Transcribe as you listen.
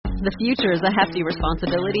The future is a hefty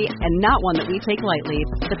responsibility and not one that we take lightly.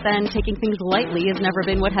 But then, taking things lightly has never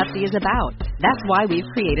been what Hefty is about. That's why we've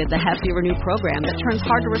created the Hefty Renew program that turns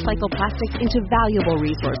hard-to-recycle plastics into valuable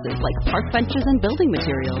resources like park benches and building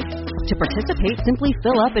materials. To participate, simply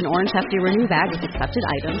fill up an orange Hefty Renew bag with accepted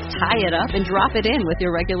items, tie it up, and drop it in with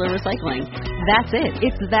your regular recycling. That's it.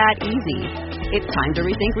 It's that easy. It's time to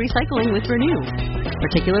rethink recycling with Renew.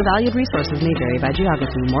 Particular valued resources may vary by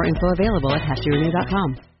geography. More info available at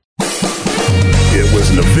heftyrenew.com. It was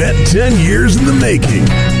an event 10 years in the making.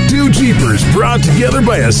 Two Jeepers brought together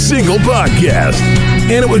by a single podcast.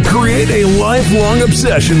 And it would create a lifelong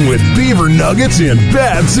obsession with beaver nuggets and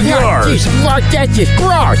bad cigars. That's just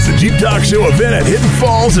gross. The Jeep Talk Show event at Hidden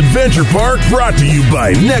Falls Adventure Park, brought to you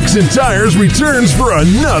by Nexen Tires, returns for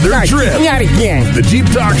another trip. Not again. The Jeep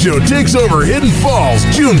Talk Show takes over Hidden Falls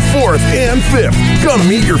June 4th and 5th. Come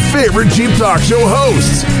meet your favorite Jeep Talk Show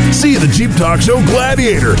hosts. See the Jeep Talk Show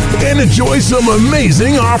Gladiator and enjoy some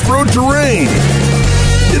amazing off-road terrain.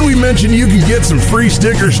 Did we mention you can get some free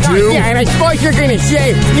stickers too? Yeah, and I suppose you're going to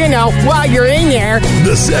say, while you're in there.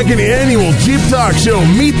 The second annual Jeep Talk Show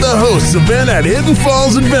Meet the Hosts event at Hidden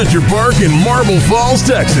Falls Adventure Park in Marble Falls,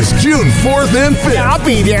 Texas, June 4th and 5th. Yeah, I'll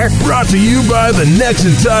be there. Brought to you by the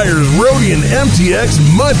Nexen Tires Rodian MTX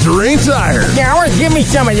Mud Terrain Tires. Yeah, give me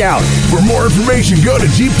some of those. For more information, go to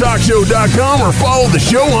JeepTalkShow.com or follow the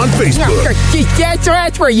show on Facebook.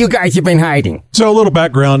 That's where you guys have been hiding. So a little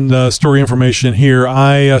background story information here.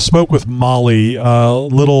 I spoke with Molly,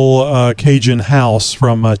 Little Cajun House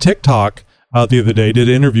from TikTok the other day. Did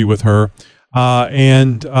an interview with her,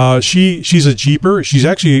 and she's a Jeeper. She's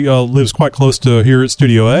actually lives quite close to here at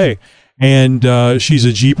Studio A, and she's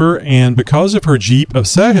a Jeeper. And because of her Jeep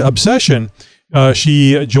obsession,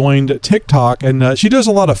 she joined TikTok, and she does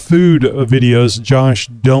a lot of food videos. Josh,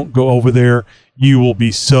 don't go over there. You will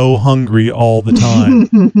be so hungry all the time.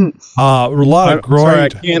 A lot of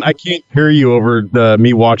great. Sorry, I can't hear you over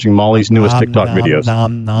me watching Molly's newest TikTok videos.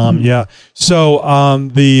 Yeah. So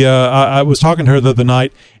I was talking to her the other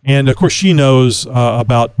night, and of course she knows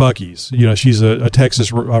about Buc-ee's. She's a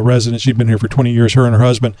Texas resident. She'd been here for 20 years. Her and her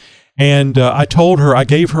husband. And I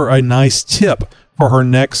gave her a nice tip for her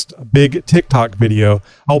next big TikTok video.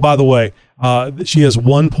 Oh, by the way, she has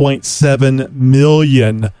 1.7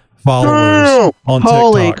 million followers on TikTok.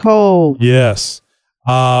 Holy cow. Yes.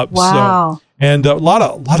 Wow. And a lot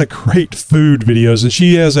of great food videos. And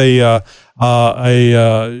she has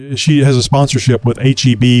she has a sponsorship with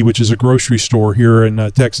H-E-B, which is a grocery store here in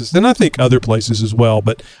Texas, and I think other places as well.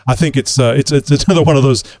 But I think it's another one of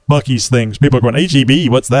those Buc-ee's things. People are going, H-E-B,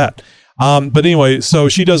 what's that? But anyway, so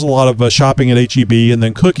she does a lot of shopping at H-E-B and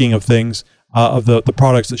then cooking of things, of the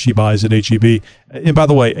products that she buys at H-E-B. And by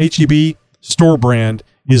the way, H-E-B store brand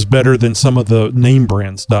is better than some of the name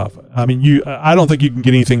brand stuff. I mean, I don't think you can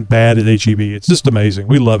get anything bad at H-E-B. It's just amazing.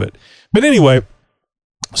 We love it. But anyway,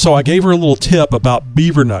 so I gave her a little tip about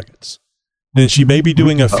beaver nuggets. And she may be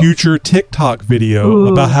doing a future TikTok video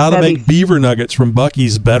about how to make beaver nuggets from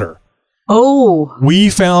Buc-ee's better. Oh.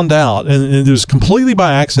 We found out, and it was completely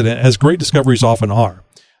by accident, as great discoveries often are,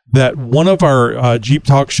 that one of our Jeep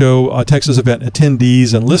Talk Show Texas event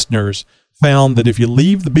attendees and listeners found that if you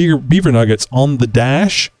leave the beaver nuggets on the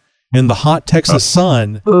dash in the hot Texas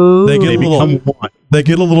sun, they become one. They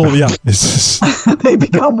become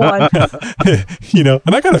one.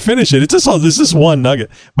 And I got to finish it. It's just one nugget.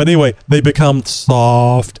 But anyway, they become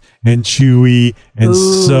soft and chewy and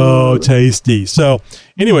so tasty. So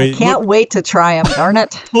anyway. I can't wait to try them, darn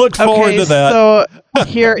it. Look forward to that. So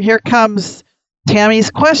here comes Tammy's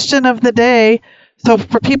question of the day. So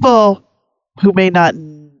for people who may not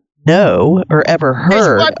know or ever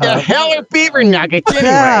heard. What the hell are beaver nuggets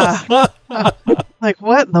anyway? Yeah. Like,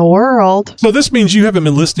 what in the world? So this means you haven't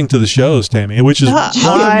been listening to the shows, Tammy, which is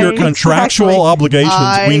one of your contractual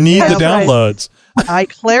obligations. We need the downloads. I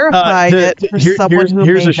clarified it for someone who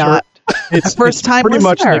may not. It's first time pretty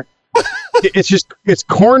listener. much like, it's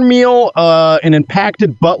cornmeal, an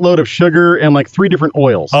impacted buttload of sugar, and like 3 different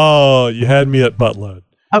oils. Oh, you had me at buttload.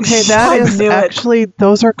 Okay, that is actually,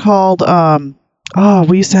 those are called,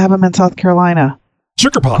 we used to have them in South Carolina.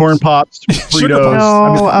 Sugar Pops. Corn Pops,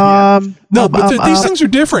 Fritos. But these things are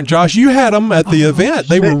different, Josh. You had them at the event.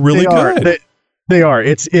 They were really good. They are.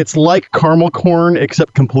 It's like caramel corn,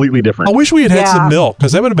 except completely different. I wish we had some milk,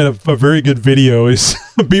 because that would have been a very good video. Is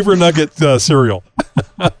beaver nugget cereal.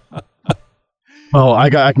 Well, I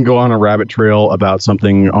can go on a rabbit trail about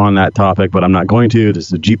something on that topic, but I'm not going to. This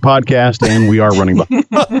is a Jeep podcast, and we are running behind.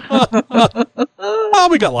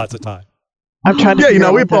 We got lots of time. I'm trying to.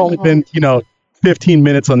 Yeah, we've only been 15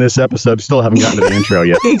 minutes on this episode. Still haven't gotten to the intro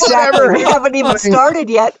yet. Exactly. We haven't even started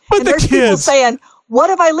yet. But and there's people saying, what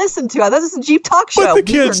have I listened to? I thought this is a Jeep Talk Show. But the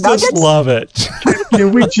kids just love it.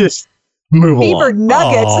 Can we just move Beaver along?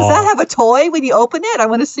 Nuggets. Does that have a toy when you open it? I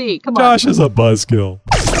want to see. Come on. Josh is a buzzkill.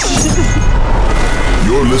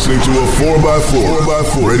 You're listening to a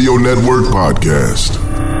 4x4 Radio Network podcast.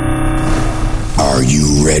 Are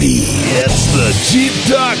you ready? It's the Jeep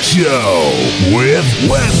Talk Show with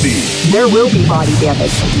Wendy. There will be body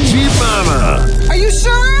damage. Jeep Mama. Are you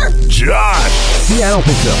sure? Josh. Yeah, I don't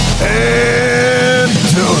think so. And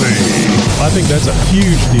Tony. I think that's a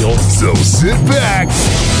huge deal. So sit back,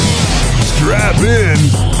 strap in,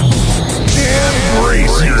 and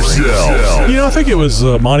brace yourself. You know, I think it was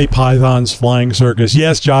Monty Python's Flying Circus.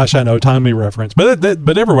 Yes, Josh, I know, timely reference, but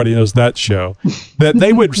everybody knows that show. That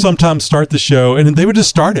they would sometimes start the show, and they would just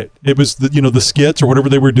start it. It was the skits or whatever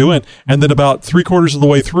they were doing, and then about 3/4 of the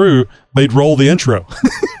way through, they'd roll the intro.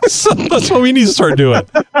 So that's what we need to start doing.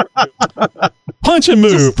 Punch and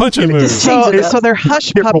move, punch and move. So they're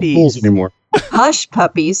hush Can't roll puppies. fools anymore. Hush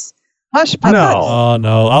puppies. Hush puppies. No. Oh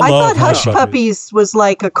no, I love thought Hush Puppies was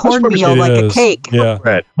like a cornmeal, It like a is. cake. Yeah.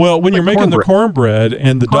 Right. Well, when you're making the cornbread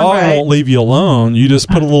and the dog Cornbread. won't leave you alone, you just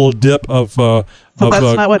put a little dip of that's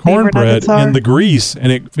not what beaver cornbread nuggets are? in the grease,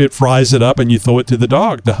 and it fries it up, and you throw it to the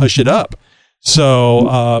dog to hush it up.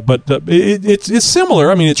 So, it's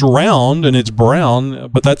similar. I mean, it's round and it's brown,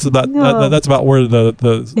 but that's about that's about where the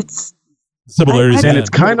It's similarities And end. it's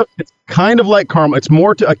kind of like caramel. It's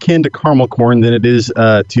more akin to caramel corn than it is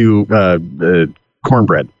to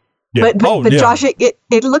cornbread. Yeah. But Josh,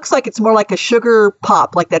 it looks like it's more like a sugar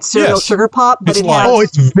pop, like that cereal Yes. sugar pop, but It's it like- has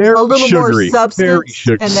it's very a little sugary. more substance, Very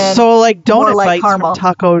sugary. and then So like more donut like bites caramel. from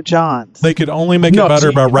Taco John's. They could only make No, it better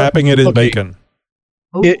see, by wrapping it in okay. bacon.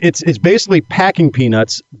 Ooh, It's basically packing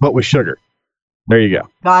peanuts, but with sugar. There you go.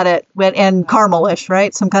 got it. And caramelish,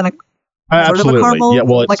 right? Some kind of sort of a Absolutely. caramel, Yeah.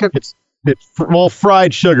 Well, like a- it's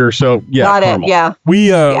fried sugar. So yeah. got caramel. it. Yeah. We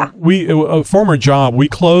Yeah. a former job, we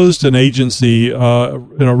closed an agency in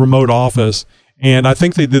a remote office, and I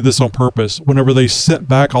think they did this on purpose. Whenever they sent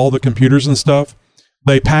back all the computers and stuff,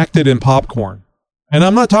 they packed it in popcorn. And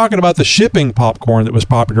I'm not talking about the shipping popcorn that was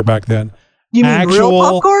popular back then. You mean real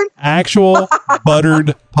popcorn? Actual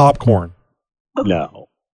buttered popcorn. No.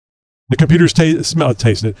 The computers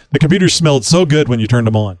tasted. The computers smelled so good when you turned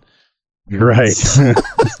them on. Right.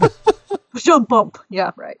 Jump bump.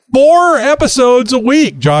 Yeah, right. 4 episodes a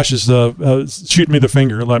week. Josh is shooting me the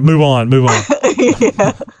finger. Like, move on.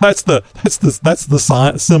 Yeah. That's the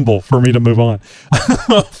symbol for me to move on.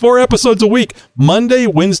 4 episodes a week: Monday,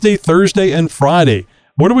 Wednesday, Thursday, and Friday.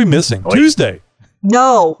 What are we missing? Tuesday.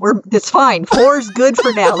 No, it's fine. 4 is good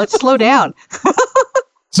for now. Let's slow down.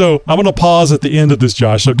 So I'm going to pause at the end of this,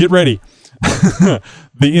 Josh. So get ready. The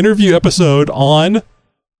interview episode on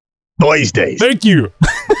Thursdays. Thank you,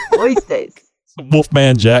 Voice days.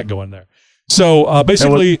 Wolfman Jack going there. So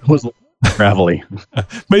basically, was gravelly.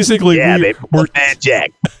 basically, Jack.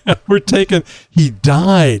 we're taking. He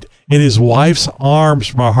died in his wife's arms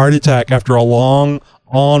from a heart attack after a long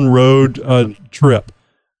on-road trip.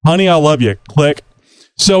 Honey, I love you. Click.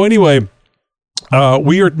 So anyway,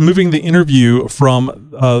 we are moving the interview from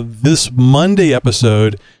this Monday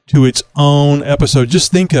episode to its own episode.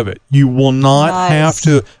 Just think of it. You will not have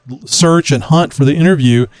to search and hunt for the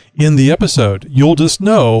interview in the episode. You'll just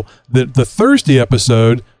know that the Thursday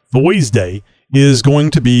episode, Thursday, is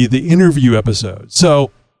going to be the interview episode.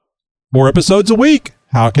 So 4 episodes a week.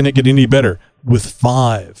 How can it get any better? With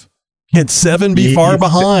 5. Can 7 be far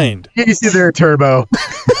behind? Easy there, Turbo.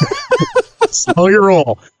 Slow your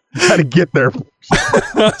roll. Got to get there.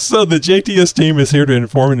 So the JTS team is here to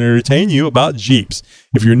inform and entertain you about Jeeps.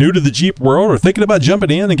 If you're new to the Jeep world or thinking about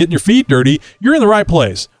jumping in and getting your feet dirty, you're in the right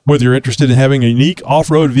place. Whether you're interested in having a unique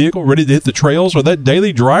off-road vehicle ready to hit the trails or that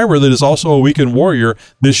daily driver that is also a weekend warrior,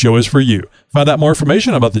 this show is for you. Find out more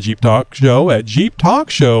information about the Jeep Talk Show at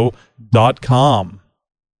jeeptalkshow.com.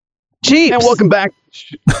 Jeeps. And welcome back.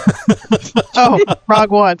 Oh, wrong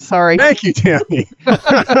one. Sorry. Thank you, Tammy.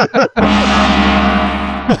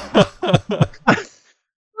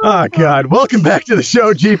 Oh, God. Welcome back to the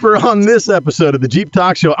show, Jeeper. On this episode of the Jeep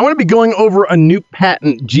Talk Show, I want to be going over a new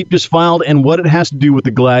patent Jeep just filed and what it has to do with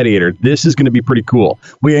the Gladiator. This is going to be pretty cool.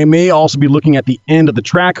 We may also be looking at the end of the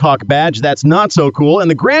Trackhawk badge. That's not so cool. And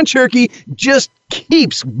the Grand Cherokee just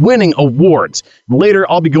keeps winning awards. Later,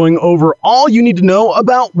 I'll be going over all you need to know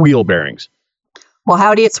about wheel bearings. Well,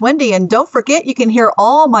 howdy, it's Wendy, and don't forget you can hear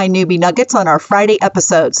all my newbie nuggets on our Friday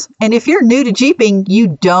episodes. And if you're new to Jeeping,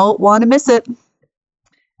 you don't want to miss it.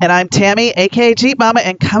 And I'm Tammy, aka Jeep Mama,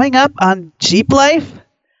 and coming up on Jeep Life,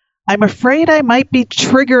 I'm afraid I might be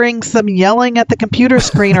triggering some yelling at the computer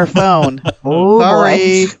screen or phone. Oh,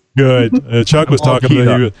 Sorry. boy. Good. Chuck was all talking keyed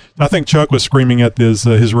about. up. I think Chuck was screaming at his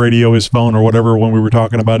radio, his phone, or whatever when we were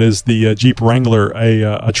talking about is the Jeep Wrangler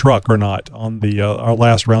a truck or not on the our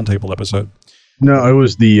last roundtable episode. No, it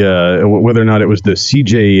was the whether or not it was the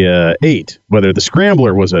CJ8, whether the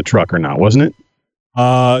Scrambler was a truck or not, wasn't it?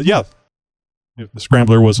 Yeah, if the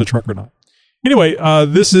Scrambler was a truck or not. Anyway,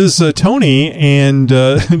 this is Tony, and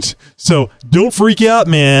so don't freak out,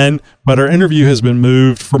 man. But our interview has been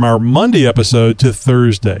moved from our Monday episode to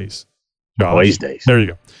Thursdays. Thursdays. There you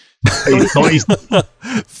go.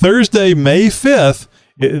 Thursday, May 5th,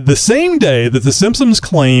 the same day that the Simpsons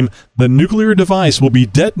claim the nuclear device will be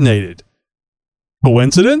detonated.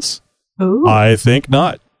 Coincidence? Ooh. I think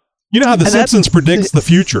not. You know how the And Simpsons predicts the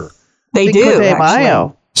future. They Cinco do, de actually.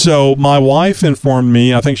 Mayo. So my wife informed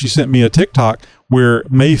me, I think she sent me a TikTok, where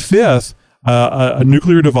May 5th, a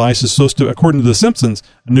nuclear device is supposed to, according to The Simpsons,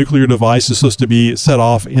 a nuclear device is supposed to be set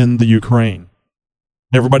off in the Ukraine.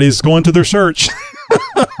 Everybody's going to their search.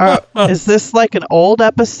 Is this like an old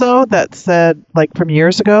episode that said, like from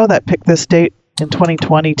years ago, that picked this date in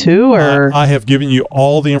 2022? Or I have given you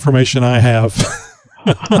all the information I have.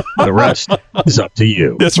 The rest is up to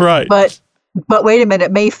you. That's right. But wait a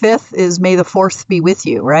minute. May 5th is May the 4th be with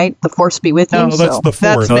you, right? The 4th be with you. No, that's the 4th.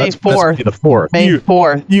 That's May 4th. The 4th. May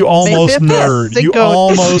 4th. You almost 5th, nerd. You Cinco-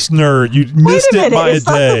 almost nerd. You Wait missed a minute. it by a It's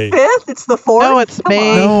not day. the 5th. It's the 4th. No, it's Come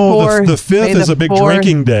May. on. No, Fourth. the 5th May is the a big 4th.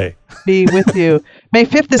 drinking day. Be with you. May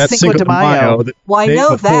 5th is That's Cinco de Mayo. Well, I May know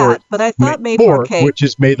the that, 4th, but I thought May 4th, 4th. which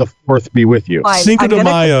is May the 4th be with you. Fine. Cinco I'm de gonna-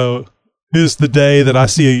 Mayo is the day that I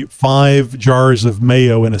see 5 jars of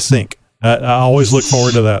mayo in a sink. I always look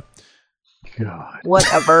forward to that. God.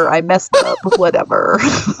 Whatever. I messed up. Whatever.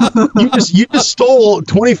 You just stole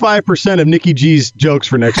 25% of Nikki G's jokes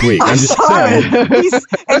for next week. I'm just sorry. saying.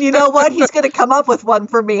 And you know what? He's going to come up with one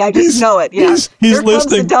for me. I just know it. Yeah. he's Here comes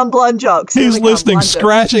listening- the dumb blonde jokes. Here He's they come, listening, blonde jokes.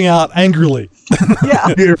 scratching out angrily.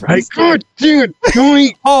 Yeah. You're right. God, dude,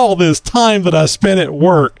 Tony. All this time that I spent at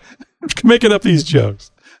work making up these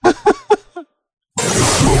jokes.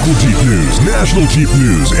 Local Jeep news, national Jeep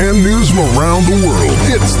news, and news from around the world.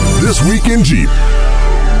 It's This Week in Jeep.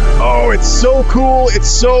 Oh, it's so cool. It's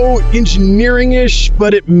so engineering-ish,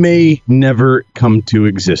 but it may never come to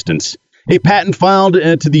existence. A patent filed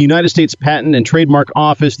to the United States Patent and Trademark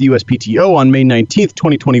Office, the USPTO, on May 19th,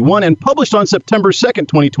 2021, and published on September 2nd,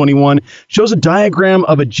 2021, shows a diagram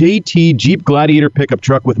of a JT Jeep Gladiator pickup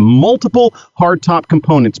truck with multiple hardtop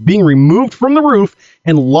components being removed from the roof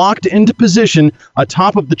and locked into position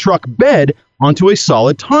atop of the truck bed onto a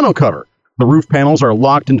solid tonneau cover. The roof panels are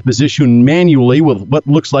locked into position manually with what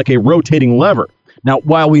looks like a rotating lever. Now,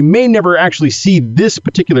 while we may never actually see this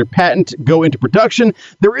particular patent go into production,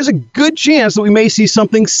 there is a good chance that we may see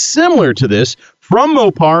something similar to this from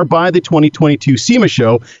Mopar by the 2022 SEMA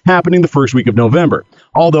show happening the first week of November.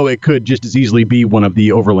 Although it could just as easily be one of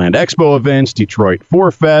the Overland Expo events, Detroit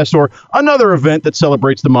 4Fest, or another event that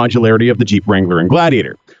celebrates the modularity of the Jeep Wrangler and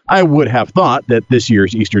Gladiator. I would have thought that this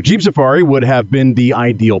year's Easter Jeep Safari would have been the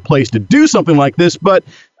ideal place to do something like this, but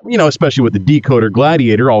you know, especially with the Decoder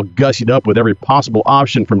Gladiator all gussied up with every possible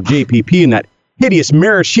option from JPP and that hideous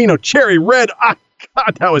maraschino cherry red. Ah,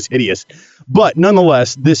 God, that was hideous. But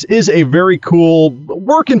nonetheless, this is a very cool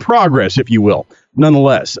work in progress, if you will.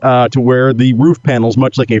 Nonetheless, to where the roof panels,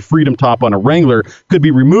 much like a Freedom Top on a Wrangler, could be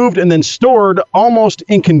removed and then stored almost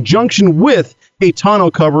in conjunction with a tonneau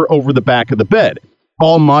cover over the back of the bed.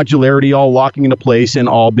 All modularity, all locking into place, and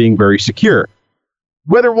all being very secure.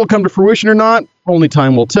 Whether it will come to fruition or not, only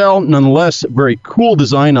time will tell. Nonetheless, very cool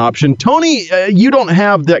design option. Tony, you don't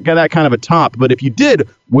have that kind of a top, but if you did,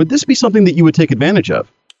 would this be something that you would take advantage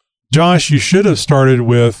of? Josh, you should have started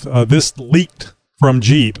with this leaked from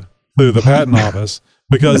Jeep through the patent office,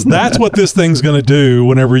 because that's what this thing's going to do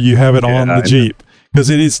whenever you have it on the Jeep. Because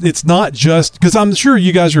it's not just, because I'm sure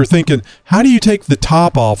you guys are thinking, how do you take the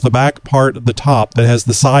top off, the back part of the top that has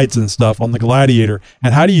the sides and stuff on the Gladiator,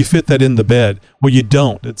 and how do you fit that in the bed? Well, you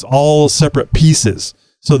don't. It's all separate pieces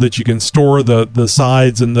so that you can store the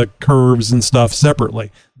sides and the curves and stuff separately.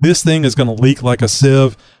 This thing is going to leak like a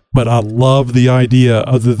sieve, but I love the idea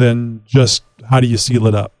other than just how do you seal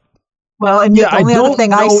it up? Well, and Yeah, the only I other don't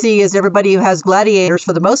thing I know- see is everybody who has Gladiators,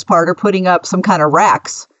 for the most part, are putting up some kind of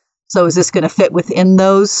racks. So is this going to fit within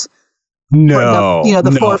those? No.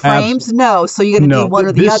 The four frames? No. So you're going to do one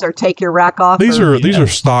or the other. Take your rack off. These are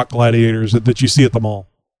stock Gladiators that you see at the mall.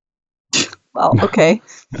 Well, okay.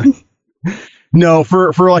 No,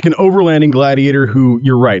 for like an overlanding Gladiator who,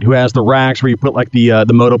 you're right, who has the racks where you put like the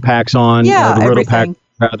moto packs on, Yeah, the roto everything.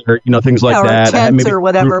 rather, things like or that. a tent Maybe or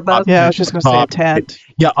whatever. But Yeah, I was just going to say a tent.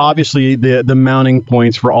 Yeah, obviously the mounting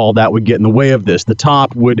points for all that would get in the way of this. The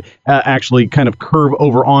top would actually kind of curve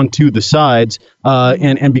over onto the sides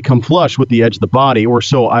and become flush with the edge of the body, or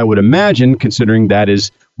so I would imagine, considering that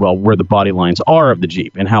is, well, where the body lines are of the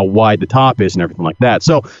Jeep and how wide the top is and everything like that.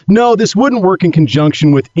 So, no, this wouldn't work in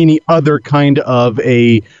conjunction with any other kind of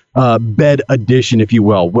a bed addition, if you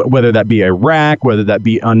will, whether that be a rack, whether that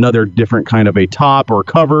be another different kind of a top or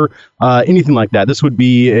cover, anything like that. This would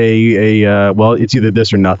be well, it's either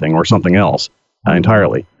this or nothing or something else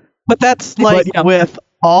entirely. But that's with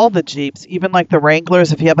all the Jeeps, even like the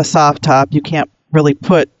Wranglers, if you have a soft top, you can't really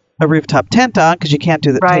put a rooftop tent on because you can't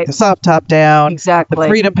take the soft top down. Exactly. The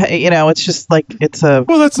Freedom, it's just like it's a.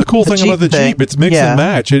 Well, that's the cool thing about the Jeep. It's mix and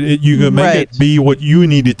match. You can make it be what you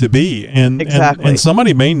need it to be, and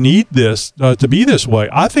somebody may need this to be this way.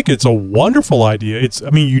 I think it's a wonderful idea.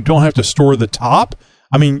 You don't have to store the top.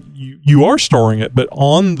 You are storing it, but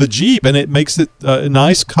on the Jeep, and it makes it a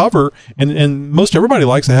nice cover. And most everybody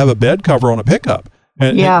likes to have a bed cover on a pickup.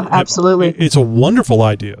 Absolutely. It's a wonderful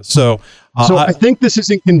idea. So I think this is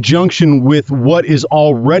in conjunction with what is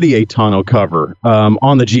already a tonneau cover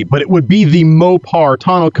on the Jeep, but it would be the Mopar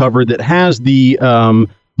tonneau cover that has the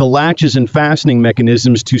latches and fastening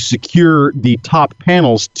mechanisms to secure the top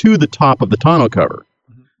panels to the top of the tonneau cover.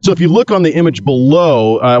 So if you look on the image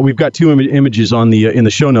below, we've got two images on the in the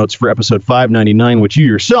show notes for episode 599, which you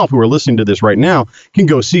yourself, who are listening to this right now, can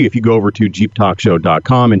go see if you go over to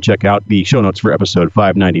JeepTalkShow.com and check out the show notes for episode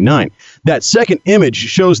 599. That second image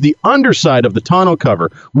shows the underside of the tonneau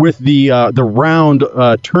cover with the round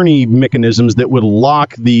turny mechanisms that would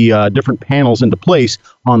lock the different panels into place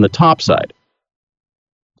on the top side.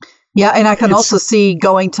 Yeah, and I can also see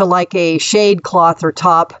going to like a shade cloth or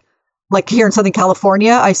top. Like here in Southern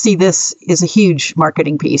California, I see this is a huge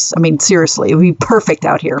marketing piece. Seriously, it would be perfect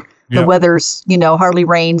out here. The weather's, hardly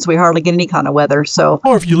rains. We hardly get any kind of weather. So,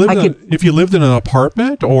 or if you lived in an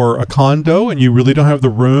apartment or a condo and you really don't have the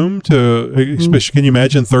room to, especially, can you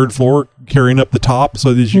imagine third floor carrying up the top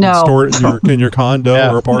so that you can store it in your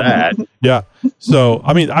condo or apartment? Yeah. So,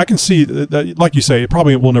 I can see that, like you say, it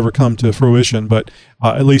probably will never come to fruition, but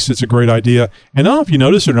at least it's a great idea. And I don't know if you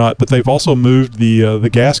noticed or not, but they've also moved the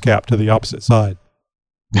gas cap to the opposite side.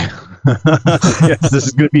 Yes, this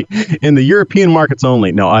is going to be in the European markets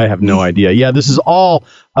only. No, I have no idea. Yeah, this is all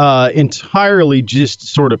entirely just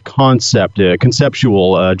sort of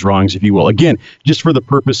conceptual drawings, if you will. Again, just for the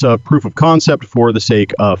purpose of proof of concept for the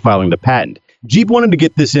sake of filing the patent. Jeep wanted to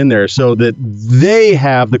get this in there so that they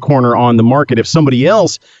have the corner on the market. If somebody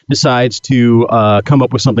else decides to come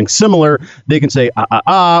up with something similar, they can say,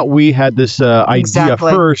 we had this idea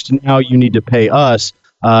first, now you need to pay us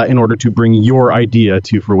in order to bring your idea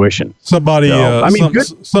to fruition. Somebody,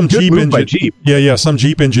 some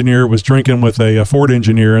Jeep engineer was drinking with a Ford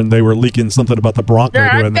engineer, and they were leaking something about the Bronco.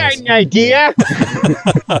 I've got an idea.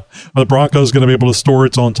 The Bronco's going to be able to store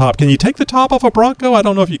its own top. Can you take the top off a Bronco? I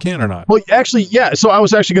don't know if you can or not. Well, actually, yeah. So I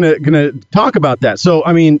was actually going to talk about that. So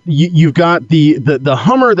you've got the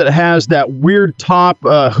Hummer that has that weird top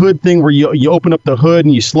hood thing where you open up the hood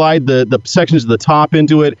and you slide the sections of the top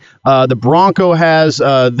into it. The Bronco has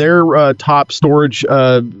their top storage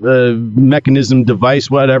mechanism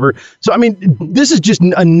device, whatever. So, this is just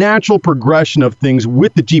a natural progression of things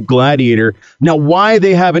with the Jeep Gladiator. Now, why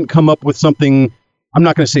they haven't come up with something, I'm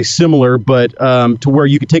not going to say similar, but to where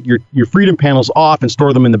you could take your Freedom panels off and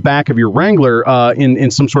store them in the back of your Wrangler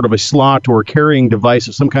in some sort of a slot or carrying device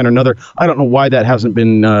of some kind or another. I don't know why that hasn't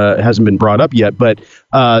been brought up yet, but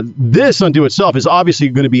this unto itself is obviously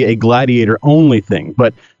going to be a Gladiator only thing,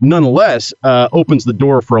 but nonetheless opens the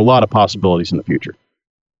door for a lot of possibilities in the future.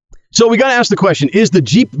 So we got to ask the question, is the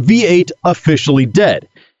Jeep V8 officially dead?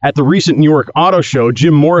 At the recent New York Auto Show,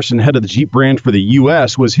 Jim Morrison, head of the Jeep brand for the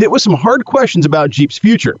U.S., was hit with some hard questions about Jeep's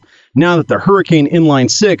future. Now that the Hurricane Inline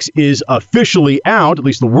 6 is officially out, at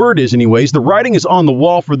least the word is anyways, the writing is on the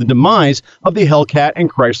wall for the demise of the Hellcat and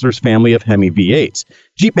Chrysler's family of Hemi V8s.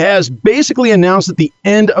 Jeep has basically announced at the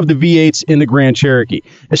end of the V8s in the Grand Cherokee,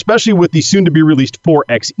 especially with the soon-to-be-released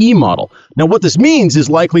 4xe model. Now, what this means is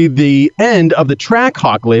likely the end of the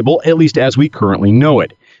Trackhawk label, at least as we currently know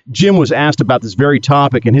it. Jim was asked about this very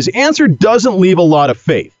topic, and his answer doesn't leave a lot of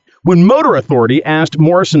faith. When Motor Authority asked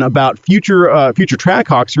Morrison about future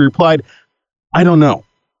Trackhawks, he replied, "I don't know.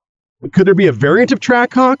 Could there be a variant of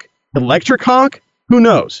Trackhawk? Electric Hawk? Who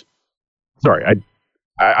knows?" Sorry,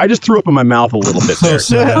 I just threw up in my mouth a little bit there.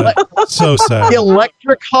 Sad. So sad.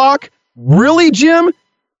 Electric Hawk? Really, Jim?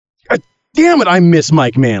 Damn it, I miss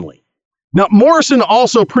Mike Manley. Now, Morrison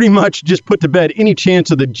also pretty much just put to bed any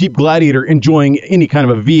chance of the Jeep Gladiator enjoying any kind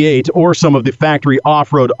of a V8 or some of the factory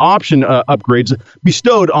off-road option upgrades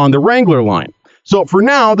bestowed on the Wrangler line. So for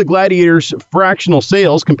now, the Gladiator's fractional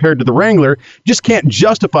sales compared to the Wrangler just can't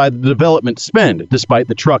justify the development spend, despite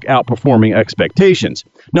the truck outperforming expectations.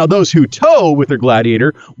 Now, those who tow with their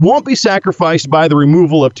Gladiator won't be sacrificed by the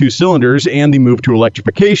removal of 2 cylinders and the move to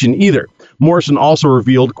electrification either. Morrison also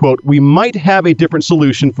revealed, quote, "We might have a different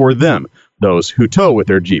solution for them," those who tow with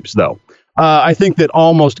their Jeeps, though. I think that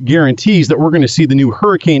almost guarantees that we're going to see the new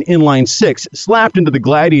Hurricane Inline 6 slapped into the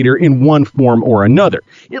Gladiator in one form or another.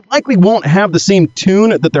 It likely won't have the same tune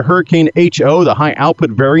that the Hurricane HO, the high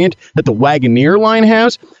output variant that the Wagoneer line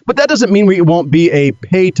has, but that doesn't mean it won't be a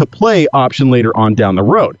pay-to-play option later on down the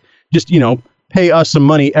road. Just, pay us some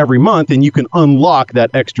money every month and you can unlock that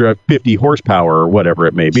extra 50 horsepower or whatever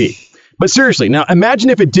it may be. But seriously, now imagine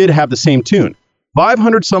if it did have the same tune.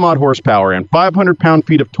 500 some odd horsepower and 500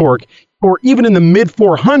 pound-feet of torque, or even in the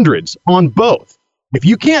mid-400s on both. If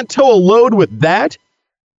you can't tow a load with that,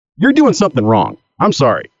 you're doing something wrong. I'm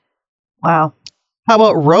sorry. Wow. How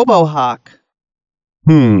about RoboHawk?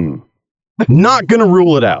 Not going to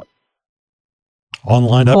rule it out.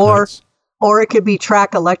 Online updates. Or it could be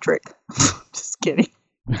track electric. Just kidding.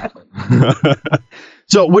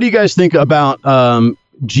 So what do you guys think about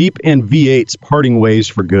Jeep and V8s parting ways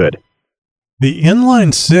for good? The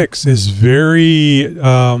Inline 6 is very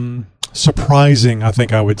surprising, I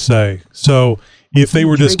think I would say. So if they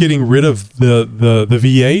were just getting rid of the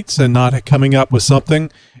V8s and not coming up with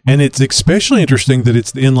something, and it's especially interesting that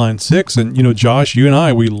it's the Inline 6. And, Josh, you and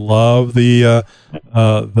I, we love the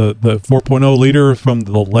 4.0 liter from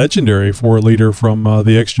the legendary 4 liter from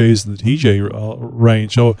the XJs and the TJ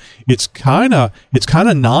range. So it's kind of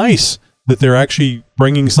nice that they're actually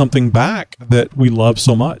bringing something back that we love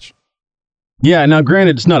so much. Yeah, now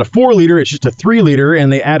granted, it's not a 4 liter; it's just a 3 liter,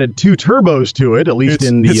 and they added 2 turbos to it. At least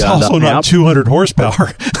it's also not 200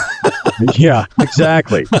 horsepower. Yeah,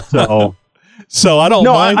 exactly. So I don't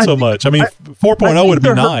mind so much. I mean, 4.0 would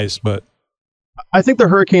be nice, but I think the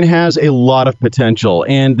Hurricane has a lot of potential,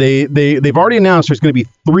 and they've already announced there's going to be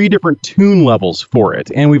 3 different tune levels for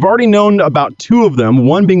it, and we've already known about 2 of them.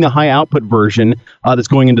 One being the high output version that's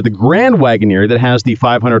going into the Grand Wagoneer that has the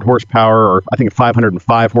 500 horsepower, or I think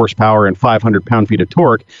 505 horsepower and 500 pound-feet of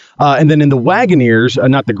torque, and then in the Wagoneers,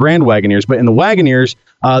 not the Grand Wagoneers, but in the Wagoneers,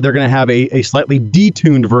 they're going to have a slightly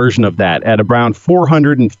detuned version of that at around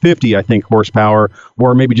 450, I think, horsepower,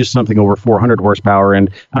 or maybe just something over 400 horsepower and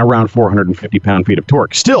around 450 pound-feet of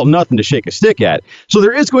torque. Still nothing to shake a stick at. So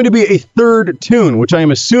there is going to be a third tune, which I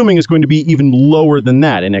am assuming is going to be even lower than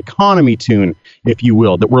that, an economy tune, if you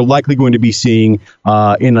will, that we're likely going to be seeing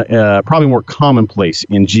in probably more commonplace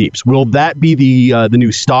in Jeeps. Will that be the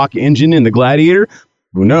new stock engine in the Gladiator?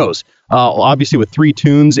 Who knows? Obviously, with 3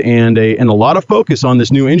 tunes and a lot of focus on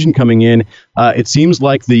this new engine coming in, it seems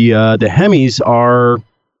like the Hemis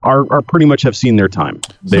are pretty much have seen their time.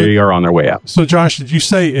 They are on their way out. So, Josh, did you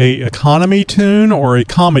say a economy tune or a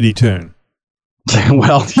comedy tune?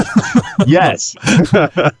 Well, yes.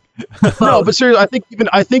 No, but seriously,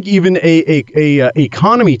 I think even a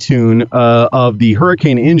economy tune of the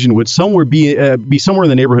Hurricane engine would be somewhere in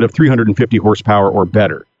the neighborhood of 350 horsepower or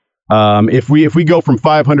better. If we go from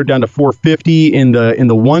 500 down to 450 in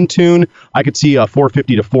the one tune, I could see a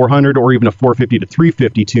 450 to 400 or even a 450 to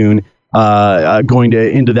 350 tune going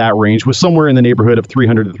into that range with somewhere in the neighborhood of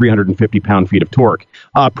 300 to 350 pound-feet of torque.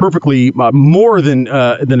 Perfectly more than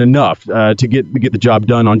enough to get the job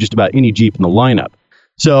done on just about any Jeep in the lineup.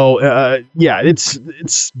 So,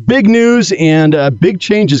 it's big news and big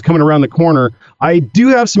changes coming around the corner. I do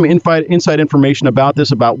have some inside information about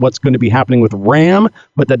this, about what's going to be happening with Ram,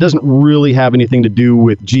 but that doesn't really have anything to do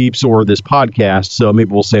with Jeeps or this podcast, so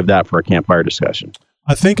maybe we'll save that for a campfire discussion.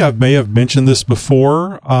 I think I may have mentioned this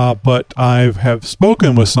before, but I have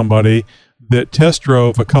spoken with somebody that test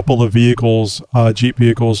drove a couple of vehicles, Jeep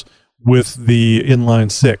vehicles, with the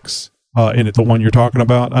Inline 6. In it, the one you're talking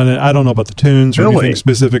about. I don't know about the tunes or anything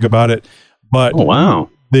specific about it, but wow,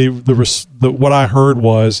 what I heard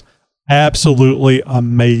was absolutely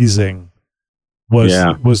amazing.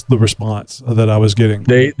 Was the response that I was getting?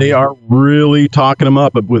 They are really talking them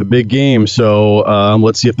up with a big game. So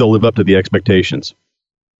let's see if they'll live up to the expectations.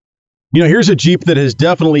 Here's a Jeep that has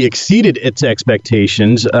definitely exceeded its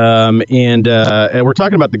expectations, and we're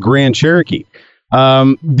talking about the Grand Cherokee.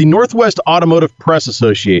 The Northwest Automotive Press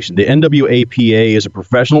Association, the NWAPA, is a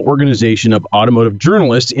professional organization of automotive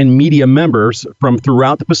journalists and media members from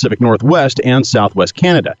throughout the Pacific Northwest and Southwest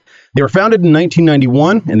Canada. They were founded in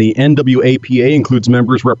 1991, and the NWAPA includes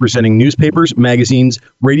members representing newspapers, magazines,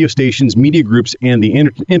 radio stations, media groups, and the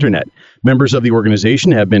internet. Members of the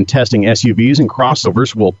organization have been testing SUVs and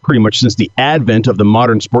crossovers, well, pretty much since the advent of the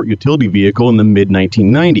modern sport utility vehicle in the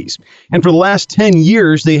mid-1990s. And for the last 10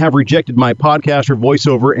 years, they have rejected my podcaster,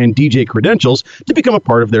 voiceover, and DJ credentials to become a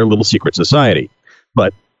part of their little secret society.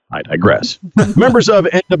 But I digress. Members of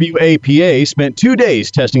NWAPA spent 2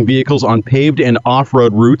 days testing vehicles on paved and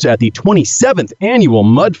off-road routes at the 27th annual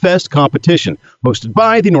Mudfest competition, hosted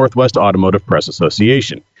by the Northwest Automotive Press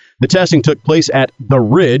Association. The testing took place at The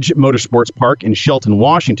Ridge Motorsports Park in Shelton,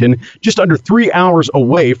 Washington, just under 3 hours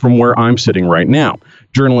away from where I'm sitting right now.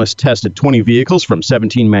 Journalists tested 20 vehicles from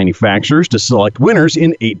 17 manufacturers to select winners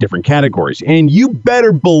in 8 different categories. And you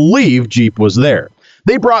better believe Jeep was there.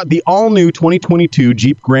 They brought the all-new 2022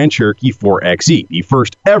 Jeep Grand Cherokee 4xe, the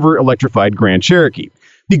first ever electrified Grand Cherokee.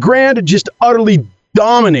 The Grand just utterly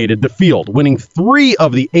dominated the field, winning 3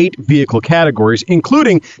 of the 8 vehicle categories,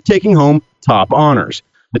 including taking home top honors.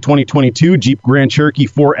 The 2022 Jeep Grand Cherokee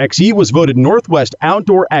 4xe was voted Northwest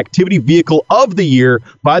Outdoor Activity Vehicle of the Year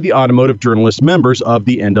by the automotive journalist members of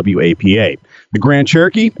the NWAPA. The Grand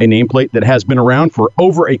Cherokee, a nameplate that has been around for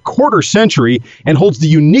over a quarter century and holds the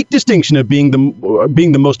unique distinction of being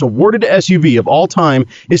the most awarded SUV of all time,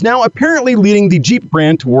 is now apparently leading the Jeep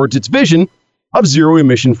brand towards its vision of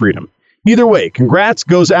zero-emission freedom. Either way, congrats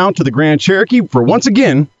goes out to the Grand Cherokee for once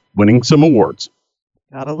again winning some awards.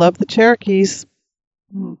 Gotta love the Cherokees.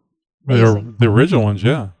 The original ones,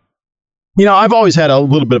 yeah. You know, I've always had a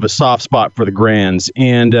little bit of a soft spot for the Grands,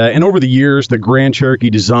 and over the years, the Grand Cherokee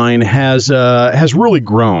design has really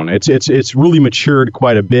grown. It's really matured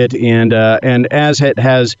quite a bit, and as it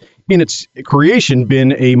has in its creation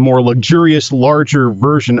been a more luxurious, larger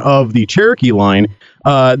version of the Cherokee line,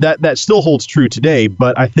 that still holds true today.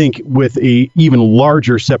 But I think with a even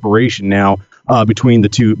larger separation now between the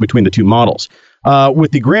two models.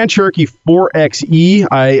 With the Grand Cherokee 4xe,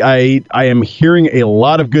 I am hearing a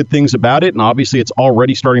lot of good things about it, and obviously it's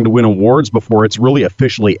already starting to win awards before it's really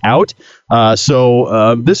officially out.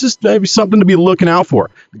 So this is maybe something to be looking out for.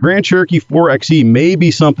 The Grand Cherokee 4xe may be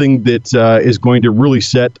something that is going to really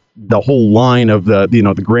set the whole line of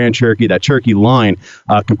the Grand Cherokee, that Cherokee line,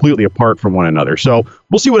 completely apart from one another. So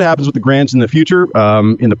we'll see what happens with the Grands in the future.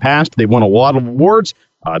 In the past, they've won a lot of awards.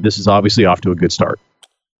 This is obviously off to a good start.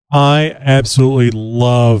 I absolutely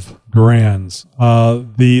love Grands.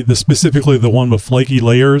 The specifically the one with flaky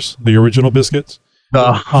layers, the original biscuits. The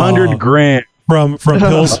 100 Grand from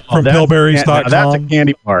Pillberries.com. That's a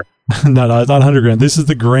candy bar. No, it's not 100 Grand. This is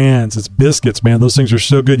the Grands. It's biscuits, man. Those things are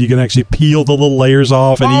so good. You can actually peel the little layers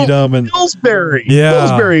off and eat them. And Pillsbury. Yeah.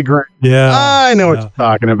 Pillsbury Grand. Yeah. I know what you're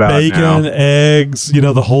talking about. Bacon, eggs,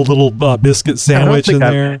 the whole little biscuit sandwich in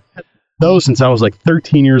there. I've had those since I was like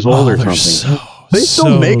 13 years old or something. They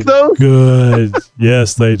still make those? Good.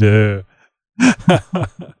 Yes, they do. If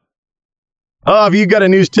you got a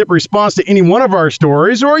news tip response to any one of our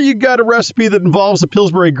stories, or you got a recipe that involves the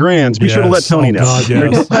Pillsbury Grands, be sure to let Tony know. God,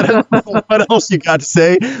 yes. What else you got to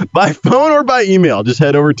say by phone or by email? Just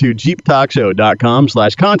head over to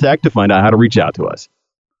jeeptalkshow.com/contact to find out how to reach out to us.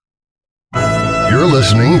 You're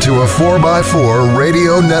listening to a 4x4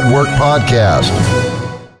 Radio Network podcast.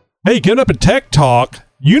 Hey, coming up at Tech Talk,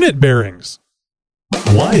 unit bearings.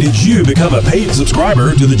 Why did you become a paid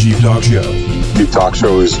subscriber to the Jeep Talk Show? Jeep Talk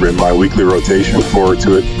Show is in my weekly rotation. Look forward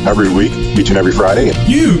to it every week, each and every Friday.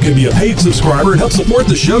 You can be a paid subscriber and help support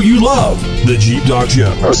the show you love, the Jeep Talk Show.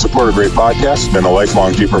 I support a great podcast. Been a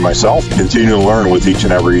lifelong Jeeper myself. Continue to learn with each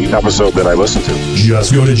and every episode that I listen to.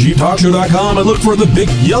 Just go to JeepTalkShow.com and look for the big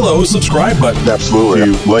yellow subscribe button. Absolutely.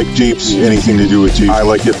 If you like Jeeps, anything to do with Jeeps, I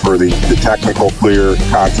like it for the technical, clear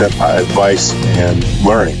content, advice, and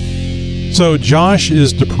learning. So Josh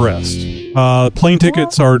is depressed. Plane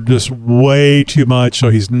tickets are just way too much, so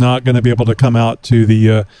he's not going to be able to come out to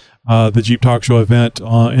the Jeep Talk Show event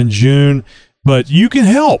in June. But you can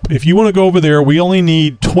help. If you want to go over there, we only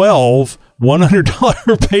need 12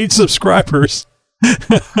 $100 paid subscribers.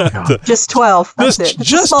 Just 12. That's it.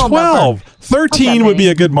 Just 12. 13 would be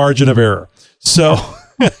a good margin of error. So...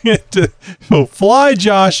 So fly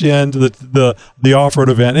Josh into the off-road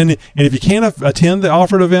event, and if you can't attend the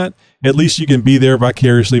off-road event, at least you can be there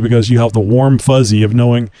vicariously because you have the warm fuzzy of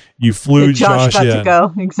knowing you flew Josh got in. To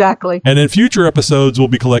go. Exactly. And in future episodes, we'll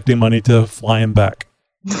be collecting money to fly him back.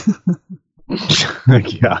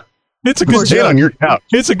 Yeah, it's a good joke. On your couch.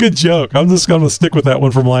 It's a good joke. I'm just going to stick with that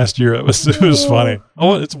one from last year. It was funny.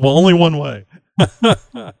 Oh, it's only one way.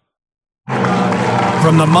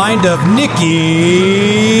 From the mind of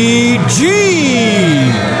Nikki G.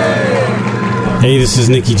 Hey, this is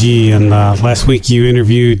Nikki G, and last week you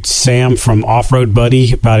interviewed Sam from Off-Road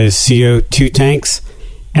Buddy about his CO2 tanks,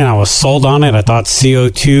 and I was sold on it. I thought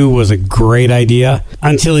CO2 was a great idea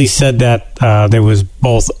until he said that there was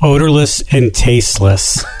both odorless and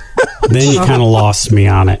tasteless. Then you kind of lost me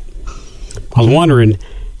on it. I was wondering,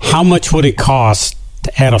 how much would it cost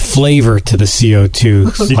to add a flavor to the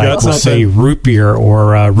CO2, like let's say root beer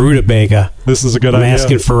or rutabaga? This is a good idea. I'm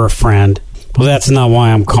asking for a friend. Well, that's not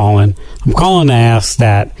why I'm calling. I'm calling to ask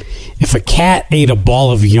that if a cat ate a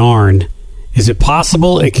ball of yarn, is it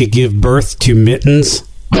possible it could give birth to mittens?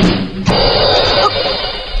 All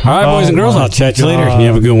right, boys and girls, I'll chat you later. You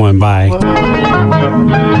have a good one. Bye.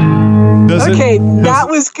 That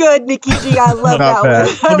was good, Nikki G. I love that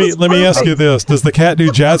one. Let me ask you this: does the cat do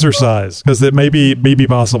jazzercise? Because it may be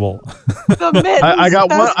possible. I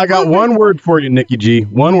got one word for you, Nikki G.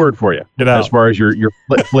 One word for you. Get out. As far as your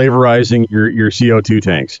flavorizing your CO2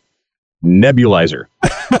 tanks, nebulizer.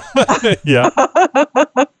 Yeah.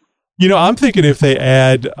 I'm thinking if they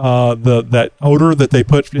add that odor that they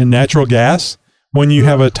put in natural gas. When you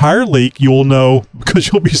have a tire leak, you'll know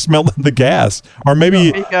because you'll be smelling the gas, or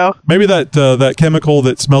maybe that chemical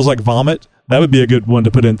that smells like vomit. That would be a good one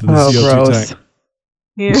to put into the CO2 tank.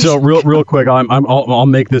 Yeah. So real quick, I'll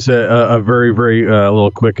make this a very very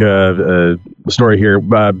little quick story here.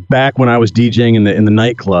 Back when I was DJing in the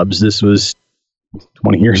nightclubs, this was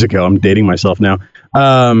 20 years ago. I'm dating myself now.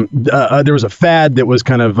 There was a fad that was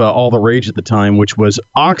kind of all the rage at the time, which was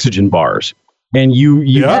oxygen bars. And you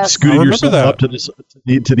scooted yourself up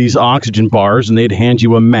to these oxygen bars, and they'd hand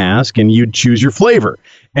you a mask, and you'd choose your flavor.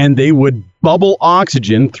 And they would bubble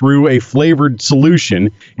oxygen through a flavored solution,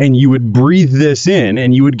 and you would breathe this in,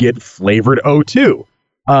 and you would get flavored O2.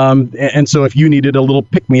 And so if you needed a little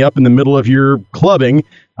pick-me-up in the middle of your clubbing,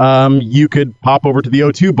 you could pop over to the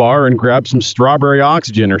O2 bar and grab some strawberry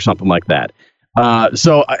oxygen or something like that.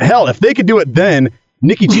 So, hell, if they could do it then,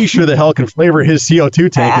 Nikki G sure the hell can flavor his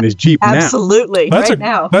CO2 tank in his Jeep now. Absolutely,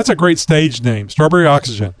 now. That's a great stage name, Strawberry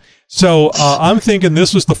Oxygen. So I'm thinking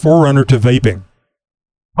this was the forerunner to vaping.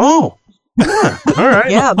 Oh, yeah. All right.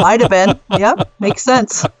 Yeah, might have been. Yep, makes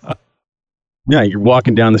sense. Yeah, you're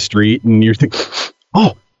walking down the street and you're thinking,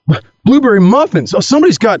 oh, blueberry muffins. Oh,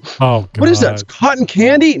 somebody's got, what is that? It's cotton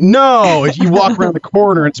candy? No, you walk around the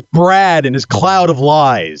corner, it's Brad and his cloud of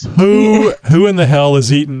lies. Who in the hell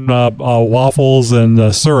is eating waffles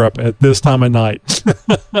and syrup at this time of night?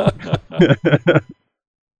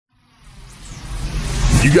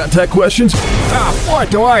 You got tech questions? Boy,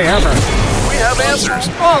 do I ever. We have answers.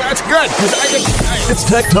 Oh, that's good, because It's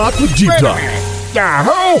Tech Talk with Jeep Talk.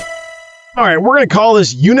 Yahoo! All right, we're going to call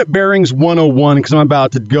this Unit Bearings 101 because I'm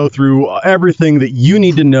about to go through everything that you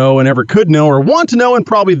need to know and ever could know or want to know, and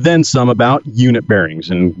probably then some about unit bearings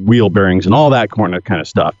and wheel bearings and all that kind of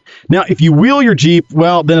stuff. Now, if you wheel your Jeep,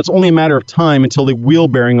 well, then it's only a matter of time until the wheel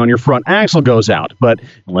bearing on your front axle goes out. But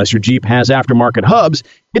unless your Jeep has aftermarket hubs,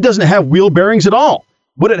 it doesn't have wheel bearings at all.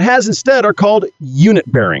 What it has instead are called unit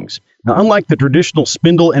bearings. Now, unlike the traditional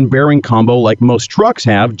spindle and bearing combo like most trucks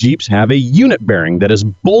have, Jeeps have a unit bearing that is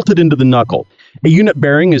bolted into the knuckle. A unit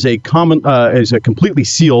bearing is a completely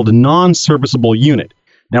sealed, non-serviceable unit.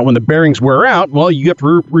 Now, when the bearings wear out, well, you have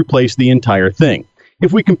to replace the entire thing.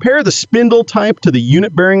 If we compare the spindle type to the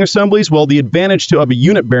unit bearing assemblies, well, the advantage of a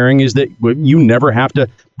unit bearing is that you never have to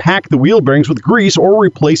pack the wheel bearings with grease or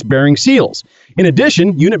replace bearing seals. In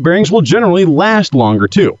addition, unit bearings will generally last longer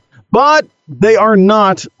too. But they are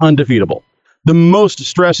not undefeatable. The most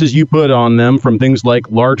stresses you put on them from things like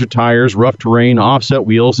larger tires, rough terrain, offset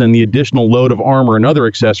wheels, and the additional load of armor and other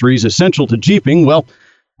accessories essential to Jeeping, well,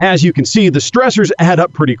 as you can see, the stressors add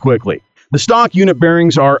up pretty quickly. The stock unit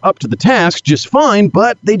bearings are up to the task just fine,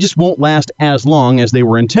 but they just won't last as long as they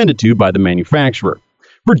were intended to by the manufacturer.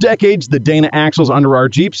 For decades, the Dana axles under our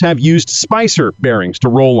Jeeps have used Spicer bearings to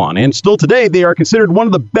roll on, and still today they are considered one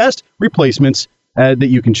of the best replacements that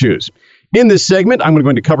you can choose. In this segment, I'm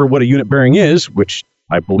going to cover what a unit bearing is, which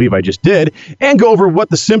I believe I just did, and go over what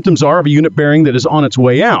the symptoms are of a unit bearing that is on its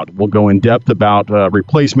way out. We'll go in depth about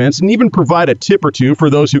replacements and even provide a tip or two for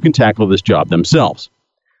those who can tackle this job themselves.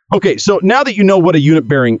 Okay, so now that you know what a unit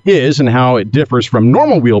bearing is and how it differs from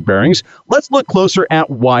normal wheel bearings, let's look closer at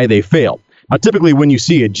why they fail. Now, typically when you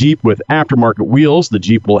see a Jeep with aftermarket wheels, the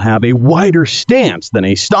Jeep will have a wider stance than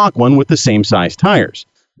a stock one with the same size tires.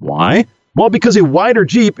 Why? Well, because a wider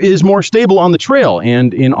Jeep is more stable on the trail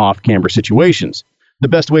and in off-camber situations. The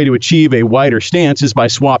best way to achieve a wider stance is by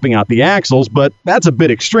swapping out the axles, but that's a bit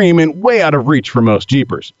extreme and way out of reach for most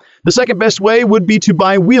Jeepers. The second best way would be to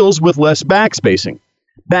buy wheels with less back spacing.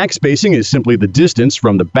 Backspacing is simply the distance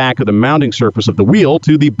from the back of the mounting surface of the wheel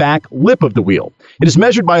to the back lip of the wheel. It is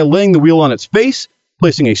measured by laying the wheel on its face,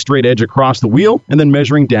 placing a straight edge across the wheel, and then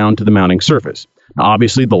measuring down to the mounting surface. Now,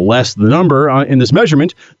 obviously, the less the number in this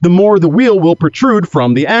measurement, the more the wheel will protrude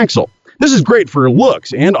from the axle. This is great for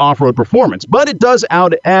looks and off-road performance, but it does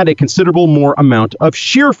add a considerable more amount of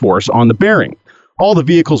shear force on the bearing. All the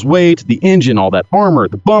vehicle's weight, the engine, all that armor,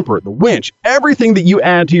 the bumper, the winch, everything that you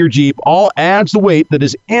add to your Jeep all adds the weight that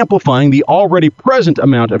is amplifying the already present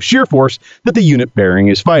amount of shear force that the unit bearing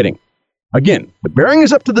is fighting. Again, the bearing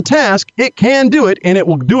is up to the task, it can do it, and it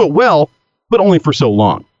will do it well, but only for so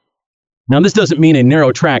long. Now, this doesn't mean a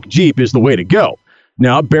narrow track Jeep is the way to go.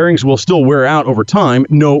 Now, bearings will still wear out over time,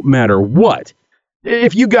 no matter what.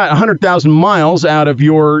 If you got 100,000 miles out of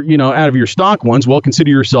your stock ones, well,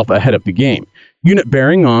 consider yourself ahead of the game. Unit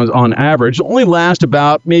bearing on average only last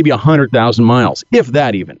about maybe 100,000 miles, if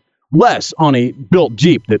that even. Less on a built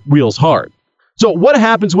Jeep that wheels hard. So what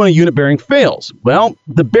happens when a unit bearing fails? Well,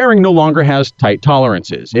 the bearing no longer has tight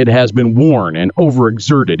tolerances. It has been worn and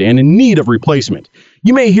overexerted and in need of replacement.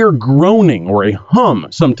 You may hear groaning or a hum,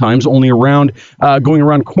 sometimes only going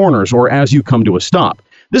around corners or as you come to a stop.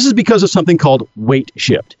 This is because of something called weight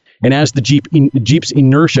shift. And as the Jeep's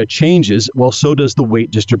inertia changes, well, so does the weight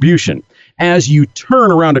distribution. As you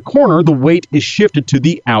turn around a corner, the weight is shifted to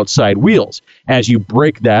the outside wheels. As you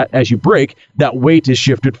brake, that weight is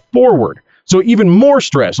shifted forward. So even more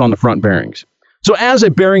stress on the front bearings. So as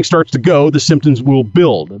a bearing starts to go, the symptoms will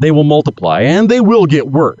build, they will multiply, and they will get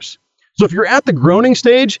worse. So if you're at the groaning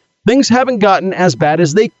stage, things haven't gotten as bad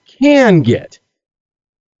as they can get.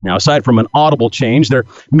 Now, aside from an audible change, there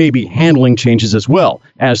may be handling changes as well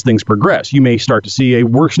as things progress. You may start to see a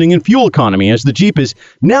worsening in fuel economy as the Jeep is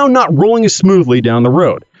now not rolling as smoothly down the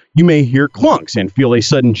road. You may hear clunks and feel a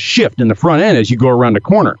sudden shift in the front end as you go around a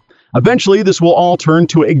corner. Eventually, this will all turn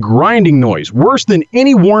to a grinding noise, worse than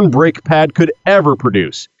any worn brake pad could ever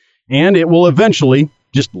produce. And it will eventually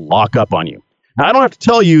just lock up on you. Now, I don't have to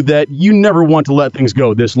tell you that you never want to let things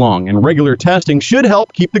go this long, and regular testing should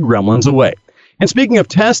help keep the gremlins away. And speaking of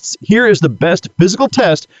tests, here is the best physical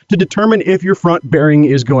test to determine if your front bearing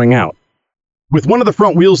is going out. With one of the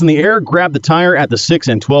front wheels in the air, grab the tire at the 6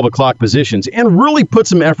 and 12 o'clock positions and really put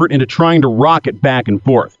some effort into trying to rock it back and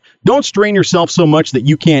forth. Don't strain yourself so much that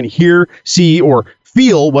you can't hear, see, or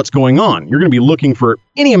feel what's going on. You're going to be looking for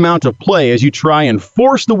any amount of play as you try and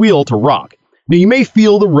force the wheel to rock. Now, you may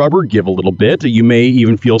feel the rubber give a little bit. You may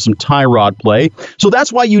even feel some tie rod play. So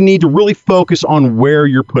that's why you need to really focus on where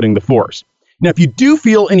you're putting the force. Now, if you do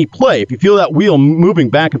feel any play, if you feel that wheel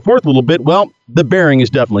moving back and forth a little bit, well, the bearing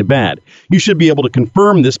is definitely bad. You should be able to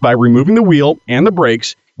confirm this by removing the wheel and the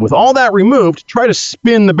brakes. With all that removed, try to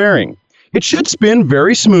spin the bearing. It should spin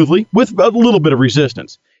very smoothly with a little bit of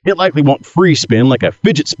resistance. It likely won't free spin like a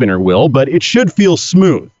fidget spinner will, but it should feel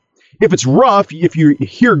smooth. If it's rough, if you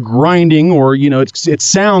hear grinding or, it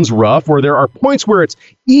sounds rough, or there are points where it's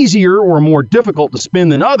easier or more difficult to spin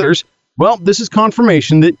than others, well, this is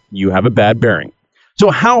confirmation that you have a bad bearing.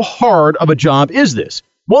 So how hard of a job is this?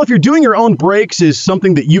 Well, if you're doing your own brakes is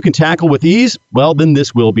something that you can tackle with ease, well, then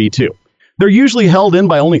this will be too. They're usually held in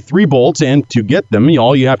by only 3 bolts, and to get them,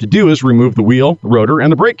 all you have to do is remove the wheel, the rotor,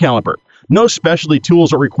 and the brake caliper. No specialty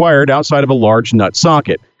tools are required outside of a large nut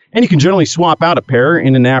socket, and you can generally swap out a pair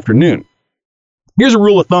in an afternoon. Here's a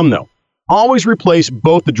rule of thumb, though. Always replace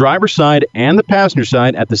both the driver's side and the passenger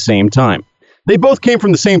side at the same time. They both came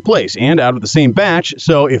from the same place and out of the same batch,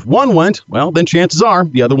 so if one went, well, then chances are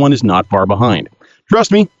the other one is not far behind.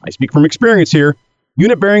 Trust me, I speak from experience here.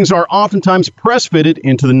 Unit bearings are oftentimes press-fitted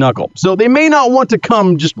into the knuckle, so they may not want to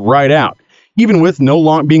come just right out, even with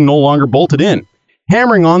being no longer bolted in.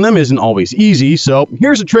 Hammering on them isn't always easy, so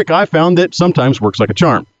here's a trick I found that sometimes works like a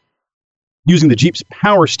charm. Using the Jeep's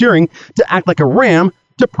power steering to act like a ram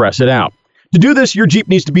to press it out. To do this, your Jeep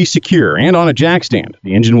needs to be secure and on a jack stand.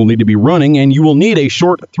 The engine will need to be running, and you will need a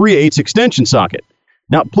short 3/8 extension socket.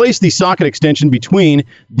 Now, place the socket extension between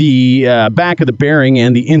the back of the bearing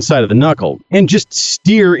and the inside of the knuckle, and just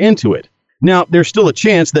steer into it. Now, there's still a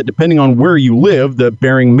chance that depending on where you live, the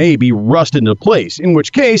bearing may be rusted into place, in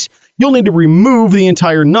which case, you'll need to remove the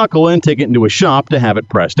entire knuckle and take it into a shop to have it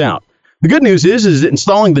pressed out. The good news is that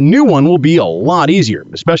installing the new one will be a lot easier,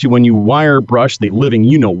 especially when you wire brush the living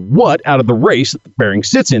you-know-what out of the race that the bearing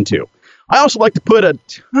sits into. I also like to put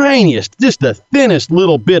just the thinnest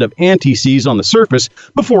little bit of anti-seize on the surface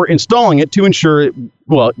before installing it to ensure,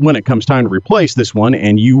 when it comes time to replace this one,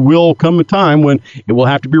 and you will come a time when it will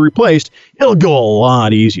have to be replaced, it'll go a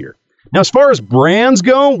lot easier. Now, as far as brands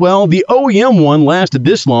go, well, the OEM one lasted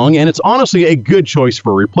this long, and it's honestly a good choice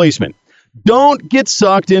for a replacement. Don't get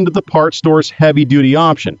sucked into the parts store's heavy-duty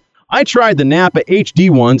option. I tried the Napa HD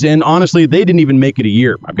ones, and honestly, they didn't even make it a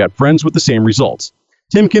year. I've got friends with the same results.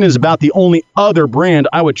 Timken is about the only other brand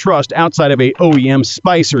I would trust outside of a OEM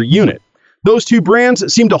Spicer unit. Those two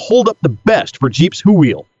brands seem to hold up the best for Jeep's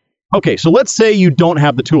wheel. Okay, so let's say you don't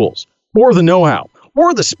have the tools, or the know-how,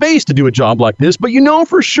 or the space to do a job like this, but you know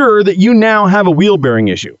for sure that you now have a wheel bearing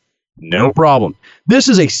issue. No problem. This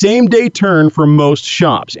is a same-day turn for most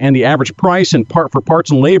shops, and the average price and part for parts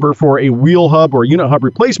and labor for a wheel hub or unit hub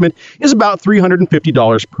replacement is about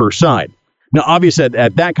 $350 per side. Now, obviously,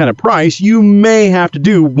 at that kind of price, you may have to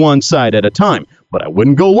do one side at a time, but I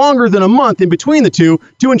wouldn't go longer than a month in between the two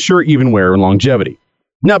to ensure even wear and longevity.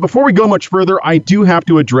 Now, before we go much further, I do have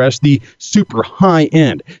to address the super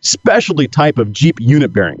high-end, specialty type of Jeep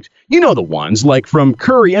unit bearings. You know the ones, like from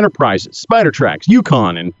Curry Enterprises, Spider-Trax,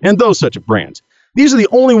 Yukon, and those such of brands. These are the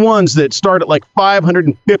only ones that start at like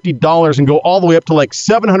 $550 and go all the way up to like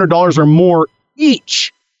 $700 or more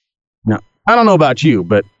each. Now, I don't know about you,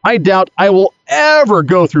 but I doubt I will ever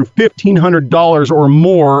go through $1,500 or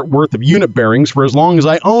more worth of unit bearings for as long as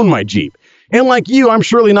I own my Jeep. And like you, I'm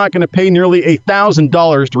surely not going to pay nearly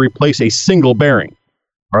 $1,000 to replace a single bearing.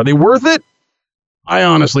 Are they worth it? I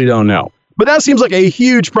honestly don't know. But that seems like a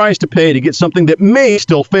huge price to pay to get something that may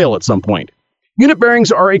still fail at some point. Unit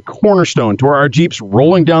bearings are a cornerstone to our Jeeps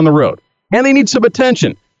rolling down the road, and they need some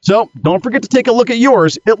attention. So don't forget to take a look at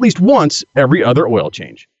yours at least once every other oil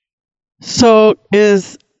change. So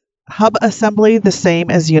is hub assembly the same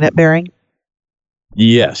as unit bearing?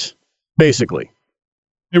 Yes, basically.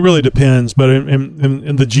 It really depends, but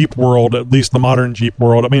in the Jeep world, at least the modern Jeep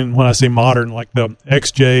world, I mean, when I say modern, like the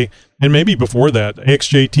XJ, and maybe before that,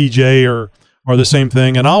 XJ, TJ are the same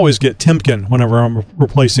thing. And I always get Timken whenever I'm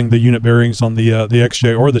replacing the unit bearings on the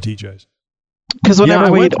XJ or the TJs. Because whenever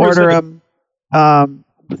we'd order them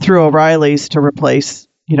through O'Reilly's to replace,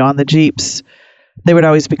 on the Jeeps, they would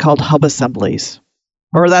always be called hub assemblies.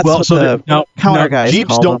 Or that's what the counter guys Jeeps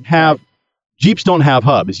call don't them. Jeeps don't have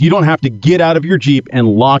hubs. You don't have to get out of your Jeep and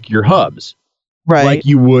lock your hubs, right? Like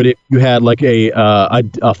you would if you had like a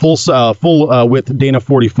full width Dana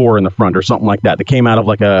 44 in the front or something like that. That came out of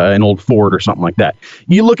like an old Ford or something like that.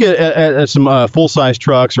 You look at some full size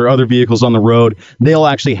trucks or other vehicles on the road. They'll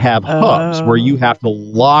actually have hubs where you have to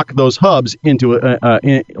lock those hubs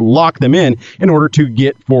lock them in order to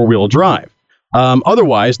get 4-wheel drive.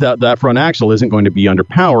 Otherwise, that front axle isn't going to be under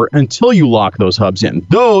power until you lock those hubs in.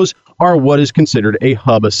 Those are what is considered a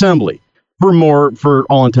hub assembly. For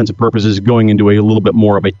all intents and purposes, going into a little bit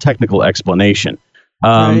more of a technical explanation.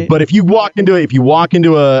 Right. But if you walk into a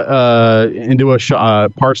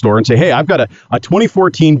parts store and say, "Hey, I've got a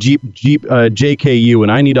 2014 Jeep JKU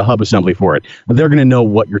and I need a hub assembly for it," they're going to know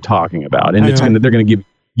what you're talking about, and they're going to give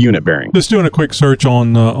unit bearing. Just doing a quick search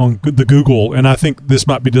on the Google, and I think this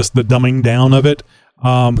might be just the dumbing down of it,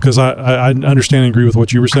 because I understand and agree with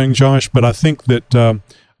what you were saying, Josh, but I think that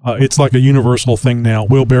it's like a universal thing now.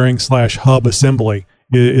 Wheel bearing / hub assembly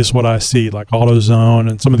is what I see, like AutoZone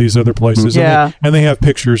and some of these other places. Yeah. And they have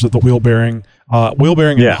pictures of the wheel bearing.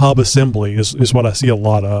 And hub assembly is what I see a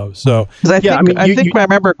lot of. So I think I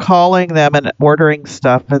remember calling them and ordering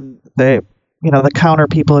stuff, and they, the counter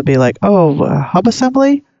people would be like, "Oh, hub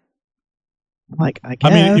assembly." I'm like, I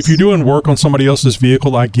guess. I mean, if you're doing work on somebody else's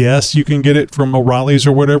vehicle, I guess you can get it from O'Reilly's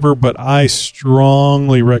or whatever. But I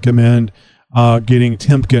strongly recommend getting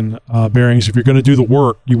Timken bearings. If you're going to do the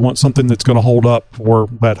work, you want something that's going to hold up for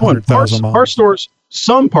that 100,000 miles.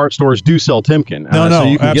 Some parts stores do sell Timken.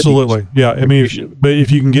 No, absolutely. Yeah, I mean, but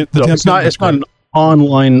if you can get the Timken, it's not an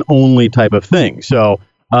online only type of thing. So,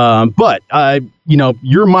 but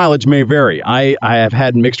your mileage may vary. I have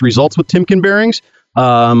had mixed results with Timken bearings.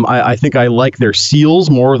 I think I like their seals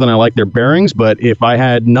more than I like their bearings, but if I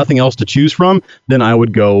had nothing else to choose from, then I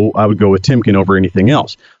would go with Timken over anything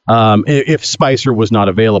else. If Spicer was not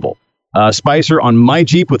available. Spicer on my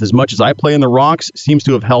Jeep, with as much as I play in the rocks, seems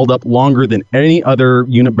to have held up longer than any other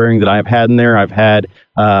unit bearing that I've had in there. I've had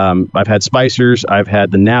Spicers, I've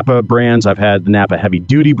had the Napa brands, I've had the Napa heavy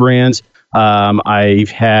duty brands. I've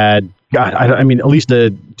had at least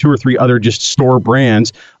 2 or 3 other just store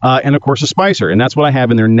brands, and of course a Spicer, and that's what I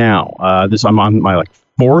have in there now. I'm on my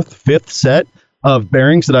 4th, 5th set of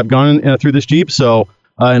bearings that I've gone through this Jeep. So,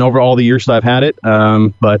 and over all the years that I've had it, I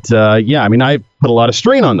put a lot of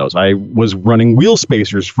strain on those. I was running wheel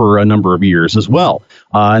spacers for a number of years as well,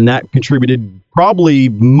 and that contributed probably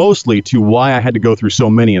mostly to why I had to go through so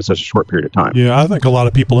many in such a short period of time. Yeah, I think a lot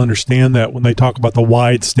of people understand that when they talk about the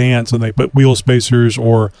wide stance and they put wheel spacers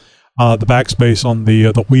or the backspace on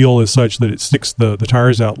the wheel is such that it sticks the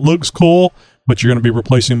tires out. Looks cool, but you're going to be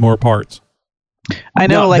replacing more parts. I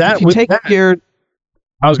know, Now, like that- if you with take that- your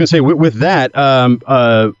I was going to say with that,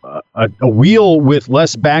 a wheel with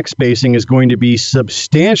less backspacing is going to be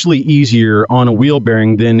substantially easier on a wheel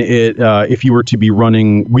bearing than it if you were to be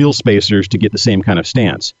running wheel spacers to get the same kind of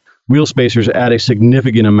stance. Wheel spacers add a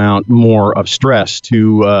significant amount more of stress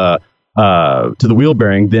to the wheel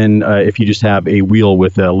bearing than if you just have a wheel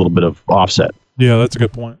with a little bit of offset. Yeah, that's a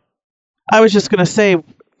good point. I was just going to say,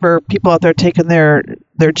 for people out there taking their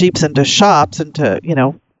Jeeps into shops, into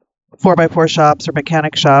 4x4 shops or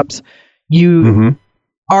mechanic shops, you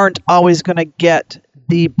aren't always going to get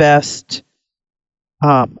the best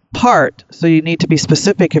part. So you need to be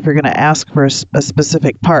specific if you're going to ask for a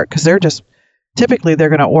specific part, because they're going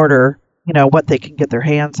to order what they can get their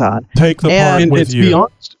hands on. Take the part with you. To be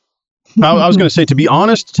honest, I was going to say, to be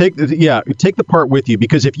honest, take the part with you,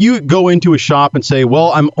 because if you go into a shop and say,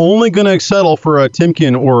 well, I'm only going to settle for a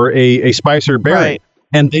Timken or a Spicer bearing, Right.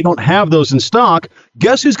 and they don't have those in stock,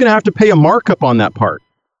 guess who's going to have to pay a markup on that part?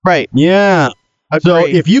 Right. Yeah. So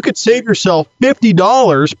Agreed. if you could save yourself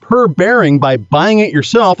 $50 per bearing by buying it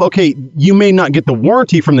yourself, okay, you may not get the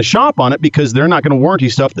warranty from the shop on it because they're not going to warranty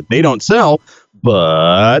stuff that they don't sell,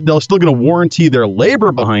 but they're still going to warranty their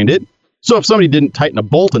labor behind it. So if somebody didn't tighten a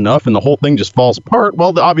bolt enough and the whole thing just falls apart,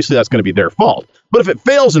 well, obviously that's going to be their fault. But if it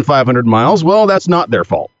fails in 500 miles, well, that's not their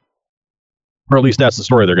fault. Or at least that's the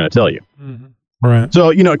story they're going to tell you. Right. So,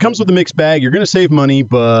 it comes with a mixed bag. You're going to save money,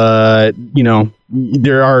 but,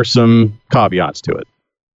 there are some caveats to it.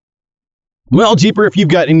 Well, Jeeper, if you've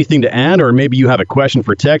got anything to add, or maybe you have a question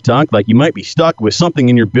for Tech Talk, like you might be stuck with something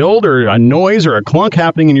in your build or a noise or a clunk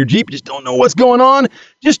happening in your Jeep, you just don't know what's going on,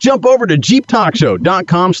 just jump over to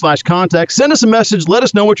jeeptalkshow.com/contact. Send us a message. Let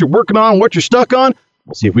us know what you're working on, what you're stuck on.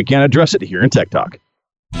 We'll see if we can't address it here in Tech Talk.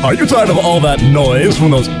 Are you tired of all that noise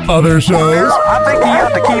from those other shows? I think you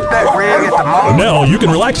have to keep that rig at the moment. Now you can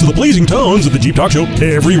relax to the pleasing tones of the Jeep Talk Show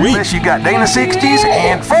every week. Unless you got Dana 60s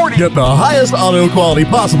and 40s. Get the highest audio quality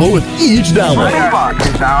possible with each download.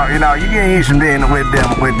 Now, you can use them with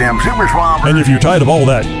them Super Swampers. And if you're tired of all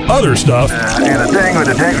that other stuff, and the thing with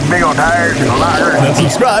the big old tires and the locker. then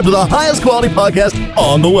subscribe to the highest quality podcast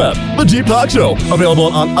on the web, the Jeep Talk Show, available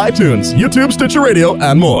on iTunes, YouTube, Stitcher Radio,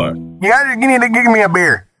 and more. You need to give me a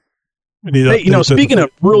beer. Hey, speaking of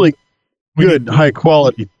really good, high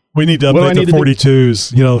quality. We need to update the 42s,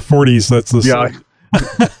 the 40s. That's the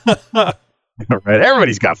All right,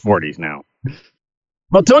 everybody's got 40s now.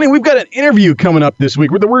 Well, Tony, we've got an interview coming up this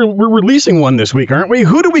week. We're releasing one this week, aren't we?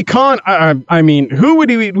 Who do we who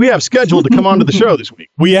would we have scheduled to come onto the show this week?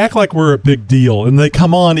 We act like we're a big deal, and they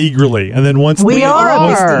come on eagerly, and then once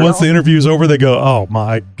the interview's over, they go, "Oh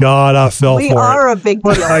my God, I fell for it." We are a big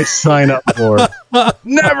deal. What did I sign up for?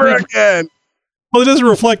 Never again. Well, it doesn't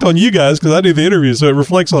reflect on you guys because I do the interview, so it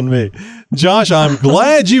reflects on me. Josh, I'm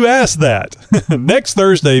glad you asked that. Next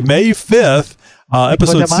Thursday, May 5th,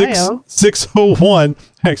 episode 601.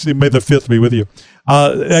 Actually, May the 5th be with you.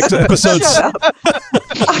 Episode.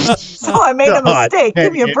 So I made a mistake.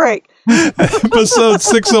 Give me a break. Episode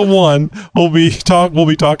 601. We'll be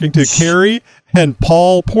talking to Carrie and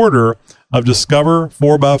Paul Porter of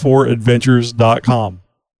Discover4x4adventures.com.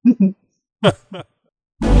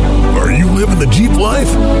 Are you living the Jeep life?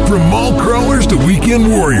 From mall crawlers to weekend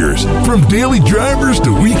warriors, from daily drivers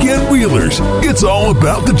to weekend wheelers, it's all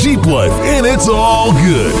about the Jeep life, and it's all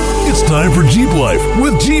good. It's time for Jeep Life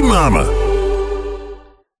with Jeep Mama.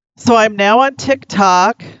 So I'm now on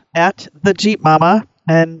TikTok at the Jeep Mama.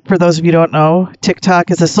 And for those of you who don't know, TikTok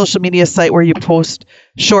is a social media site where you post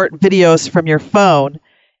short videos from your phone.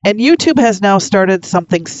 And YouTube has now started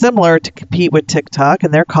something similar to compete with TikTok,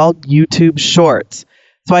 and they're called YouTube Shorts.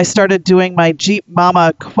 So I started doing my Jeep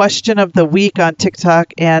Mama question of the week on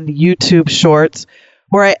TikTok and YouTube Shorts,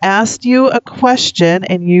 where I asked you a question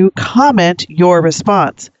and you comment your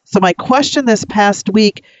response. So my question this past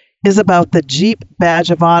week is about the Jeep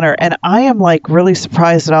Badge of Honor, and I am really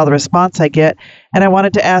surprised at all the response I get. And I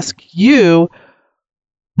wanted to ask you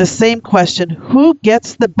the same question: who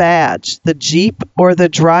gets the badge, the Jeep or the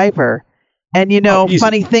driver? And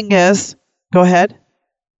funny thing is, go ahead.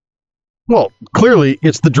 Well, clearly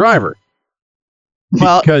it's the driver.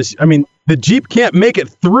 Well, because the Jeep can't make it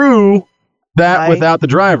through that without the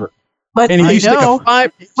driver. But and you stick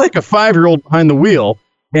a 5-year-old behind the wheel,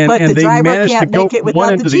 and they managed to go from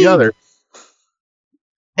one end to the other.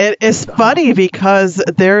 It is funny because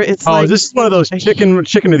this is one of those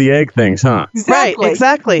chicken to the egg things, huh? Exactly. Right,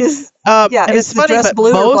 exactly. And it's funny, but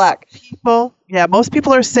blue or black. Most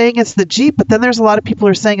people are saying it's the Jeep, but then there's a lot of people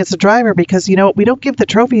who are saying it's the driver because, we don't give the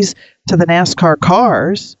trophies to the NASCAR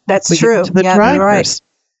cars. That's we true. give it to the drivers. Right.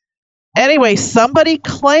 Anyway, somebody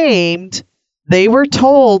claimed they were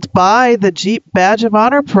told by the Jeep Badge of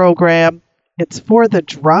Honor program it's for the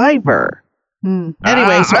driver.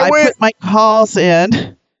 Anyway, so I put my calls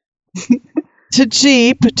in to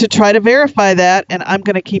Jeep to try to verify that, and I'm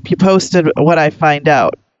going to keep you posted what I find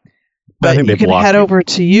out. But you can head over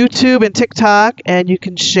to YouTube and TikTok, and you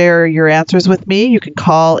can share your answers with me. You can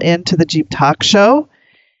call into the Jeep Talk Show.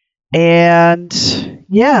 And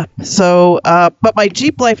yeah, so, but my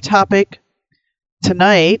Jeep Life topic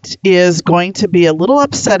tonight is going to be a little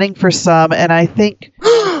upsetting for some, and I think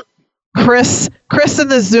Chris in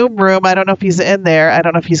the Zoom room, I don't know if he's in there. I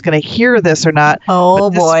don't know if he's going to hear this or not.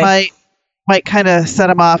 Oh, boy. This might kind of set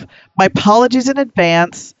him off. My apologies in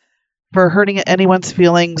advance for hurting anyone's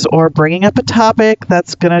feelings or bringing up a topic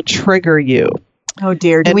that's going to trigger you. Oh,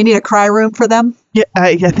 dear. Do we need a cry room for them? Yeah,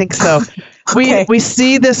 I think so. Okay. We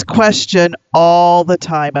see this question all the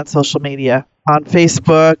time on social media, on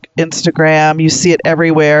Facebook, Instagram. You see it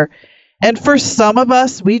everywhere. And for some of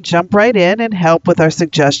us, we jump right in and help with our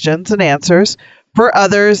suggestions and answers. For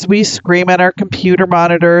others, we scream at our computer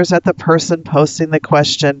monitors at the person posting the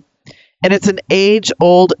question. And it's an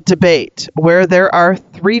age-old debate where there are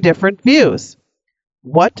 3 different views.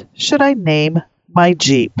 What should I name my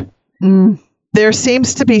Jeep? There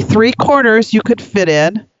seems to be 3 corners you could fit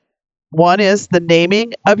in. One is the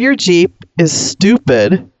naming of your Jeep is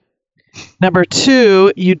stupid. Number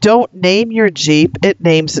 2, you don't name your Jeep, it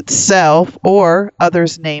names itself, or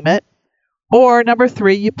others name it. Or number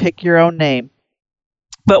 3, you pick your own name.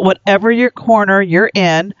 But whatever your corner you're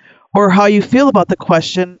in, or how you feel about the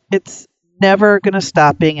question, it's never going to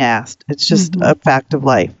stop being asked. It's just a fact of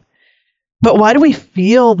life. But why do we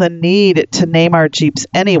feel the need to name our Jeeps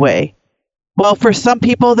anyway? Well, for some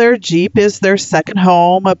people, their Jeep is their second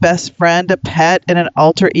home, a best friend, a pet, and an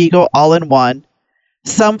alter ego all in one.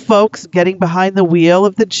 Some folks getting behind the wheel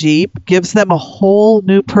of the Jeep gives them a whole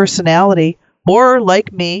new personality, or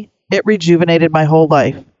like me, it rejuvenated my whole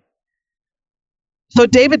life. So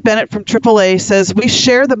David Bennett from AAA says, we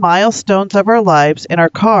share the milestones of our lives in our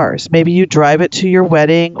cars. Maybe you drive it to your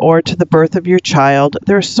wedding or to the birth of your child.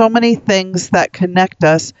 There are so many things that connect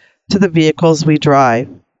us to the vehicles we drive.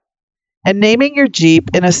 And naming your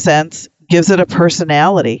Jeep, in a sense, gives it a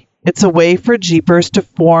personality. It's a way for Jeepers to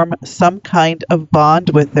form some kind of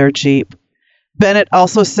bond with their Jeep. Bennett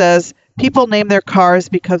also says, people name their cars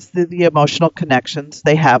because of the emotional connections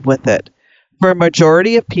they have with it. For a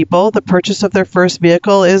majority of people, the purchase of their first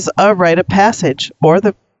vehicle is a rite of passage, or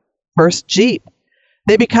the first Jeep.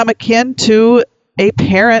 They become akin to a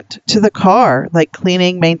parent to the car, like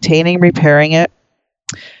cleaning, maintaining, repairing it.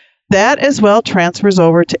 That as well transfers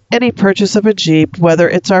over to any purchase of a Jeep, whether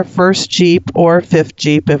it's our first Jeep or 5th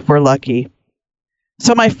Jeep if we're lucky.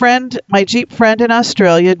 So my Jeep friend in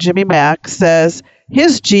Australia, Jimmy Mack, says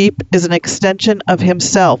his Jeep is an extension of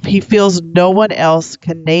himself. He feels no one else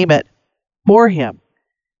can name it for him,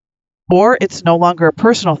 or it's no longer a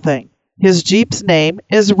personal thing. His Jeep's name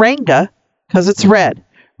is Ranga because it's red.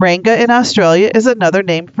 Ranga in Australia is another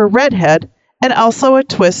name for redhead and also a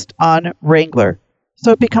twist on Wrangler.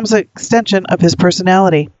 So it becomes an extension of his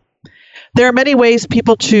personality. There are many ways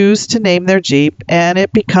people choose to name their Jeep, and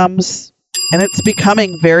it's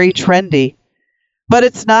becoming very trendy. But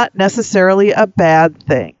it's not necessarily a bad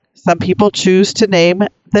thing. Some people choose to name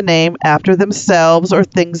the name after themselves or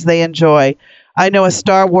things they enjoy. I know a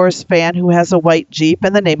Star Wars fan who has a white Jeep,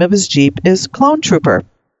 and the name of his Jeep is Clone Trooper.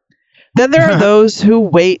 Then there are those who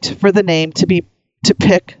wait for the name to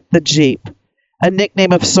pick the Jeep. A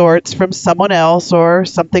nickname of sorts from someone else or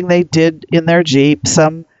something they did in their Jeep,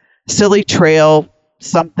 some silly trail,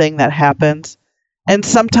 something that happens. And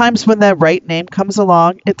sometimes when the right name comes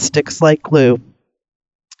along, it sticks like glue.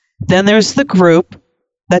 Then there's the group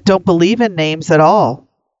that don't believe in names at all.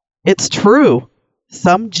 It's true.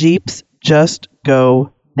 Some Jeeps just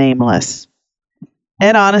go nameless.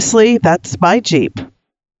 And honestly, that's my Jeep.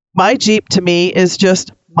 My Jeep to me is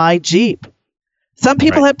just my Jeep. Some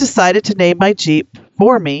people have decided to name my Jeep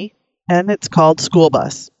for me, and it's called School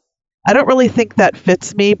Bus. I don't really think that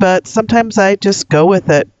fits me, but sometimes I just go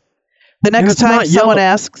with it. The next time someone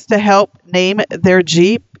asks to help name their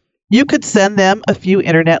Jeep, you could send them a few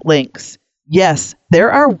internet links. Yes,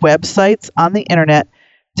 there are websites on the internet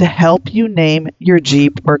to help you name your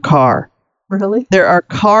Jeep or car. Really? There are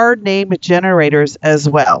car name generators as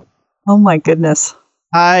well. Oh my goodness.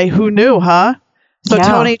 Who knew, huh? So yeah.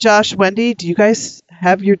 Tony, Josh, Wendy, do you guys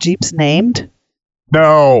have your Jeeps named?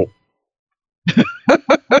 No.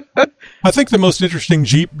 I think the most interesting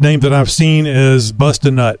Jeep name that I've seen is Bust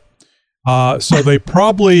a Nut. So they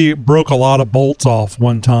probably broke a lot of bolts off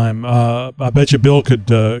one time. I bet you Bill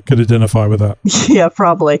could identify with that. Yeah,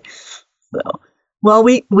 probably. So, Well,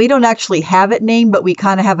 we don't actually have it named, but we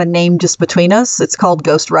kind of have a name just between us. It's called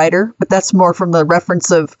Ghost Rider, but that's more from the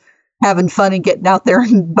reference of having fun and getting out there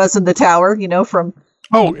and buzzing the tower, from...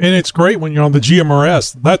 Oh, and it's great when you're on the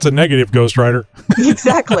GMRS. That's a negative Ghost Rider.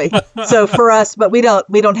 Exactly. So for us, but we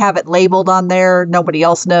don't have it labeled on there. Nobody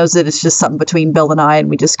else knows it. It's just something between Bill and I, and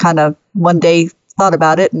we just kind of one day thought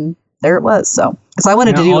about it, and there it was. So, because I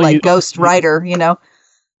wanted to do Ghost Rider,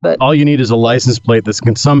 but all you need is a license plate that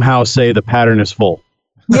can somehow say the pattern is full.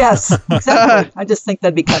 Yes, exactly. I just think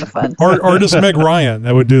that'd be kind of fun. Or just Meg Ryan,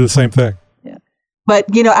 that would do the same thing. Yeah. But,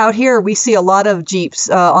 out here we see a lot of Jeeps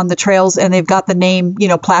on the trails, and they've got the name,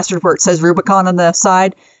 plastered where it says Rubicon on the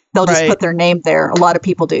side. They'll just put their name there. A lot of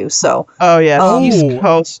people do. So. Oh, yeah. East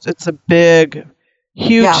Coast, it's a big,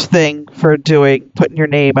 huge thing for putting your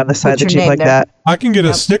name on the side of the Jeep like that. I can get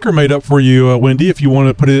a sticker made up for you, Wendy, if you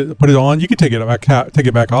want to put it on. You can take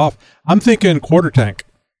it back off. I'm thinking quarter tank.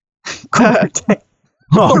 Quarter tank.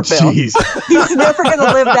 Oh, jeez. He's never going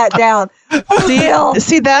to live that down.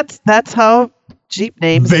 See, that's how Jeep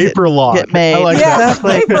names Vapor Lock. Get made. I like that.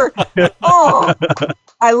 Vapor. Oh,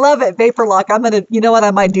 I love it. Vapor Lock. I'm going to, you know what?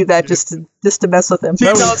 I might do that just to mess with him.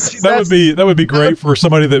 That would be great for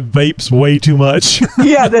somebody that vapes way too much.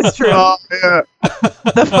 Yeah, that's true. Oh, yeah.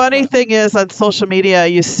 The funny thing is on social media,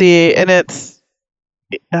 you see, and it's,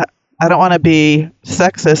 I don't want to be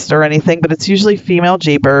sexist or anything, but it's usually female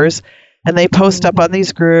Jeepers. And they post up on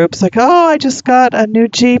these groups like, oh, I just got a new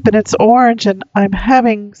Jeep and it's orange and I'm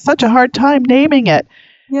having such a hard time naming it.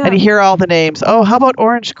 Yeah. And you hear all the names. Oh, how about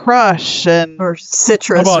Orange Crush? Or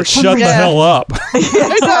Citrus. How about Shut the Hell Up?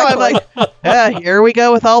 Exactly. I'm like, here we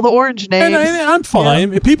go with all the orange names. And I'm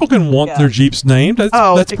fine. If people can want their Jeeps named,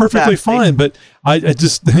 that's perfectly fine. But I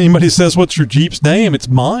just, anybody says, what's your Jeep's name? It's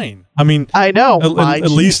mine. I mean, I know.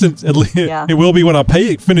 At least it will be when I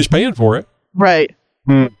finish paying for it. Right.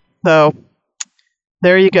 So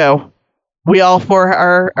there you go. We all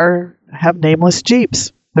four have nameless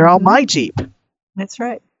Jeeps. They're all my Jeep. That's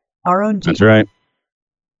right. Our own Jeep. That's right.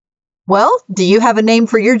 Well, do you have a name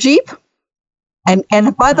for your Jeep? And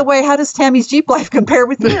by the way, how does Tammy's Jeep life compare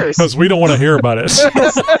with yours? Because we don't want to hear about it.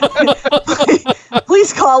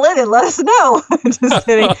 Please call in and let us know. Just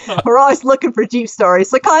kidding. We're always looking for Jeep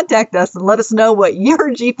stories. So contact us and let us know what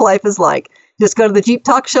your Jeep life is like. Just go to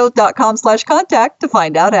thejeeptalkshow.com/contact to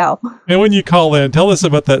find out how. And when you call in, tell us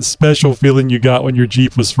about that special feeling you got when your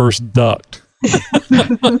Jeep was first ducked.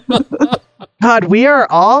 God, we are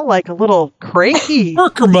all like a little cranky.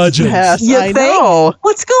 We're curmudgeons. Yes, I know.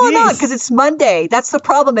 What's going on? Because it's Monday. That's the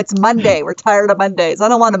problem. It's Monday. We're tired of Mondays. I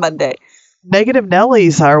don't want a Monday. Negative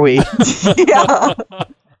Nellies, are we? Yeah.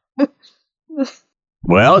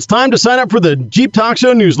 Well, it's time to sign up for the Jeep Talk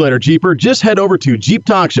Show newsletter, Jeeper. Just head over to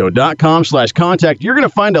jeeptalkshow.com/contact. You're going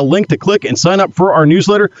to find a link to click and sign up for our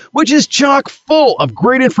newsletter, which is chock full of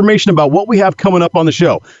great information about what we have coming up on the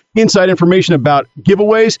show. Inside information about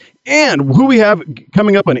giveaways and who we have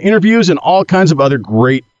coming up on interviews and all kinds of other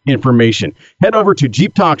great information. Head over to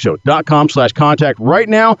jeeptalkshow.com/contact right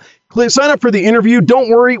now. Sign up for the interview. Don't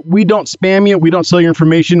worry, we don't spam you. We don't sell your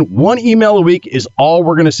information. One email a week is all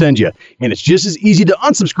we're going to send you. And it's just as easy to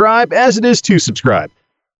unsubscribe as it is to subscribe.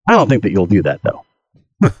 I don't think that you'll do that, though.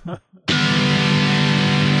 Well,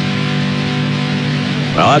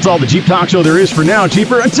 that's all the Jeep Talk Show there is for now,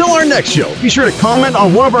 Jeeper. Until our next show, be sure to comment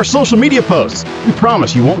on one of our social media posts. We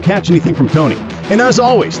promise you won't catch anything from Tony. And as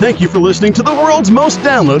always, thank you for listening to the world's most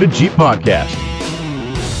downloaded Jeep podcast.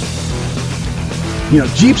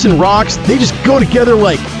 Jeeps and rocks, they just go together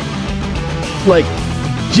like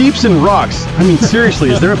Jeeps and rocks. I mean,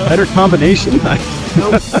 seriously, is there a better combination?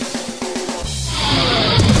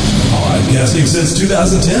 Podcasting since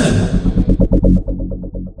 2010.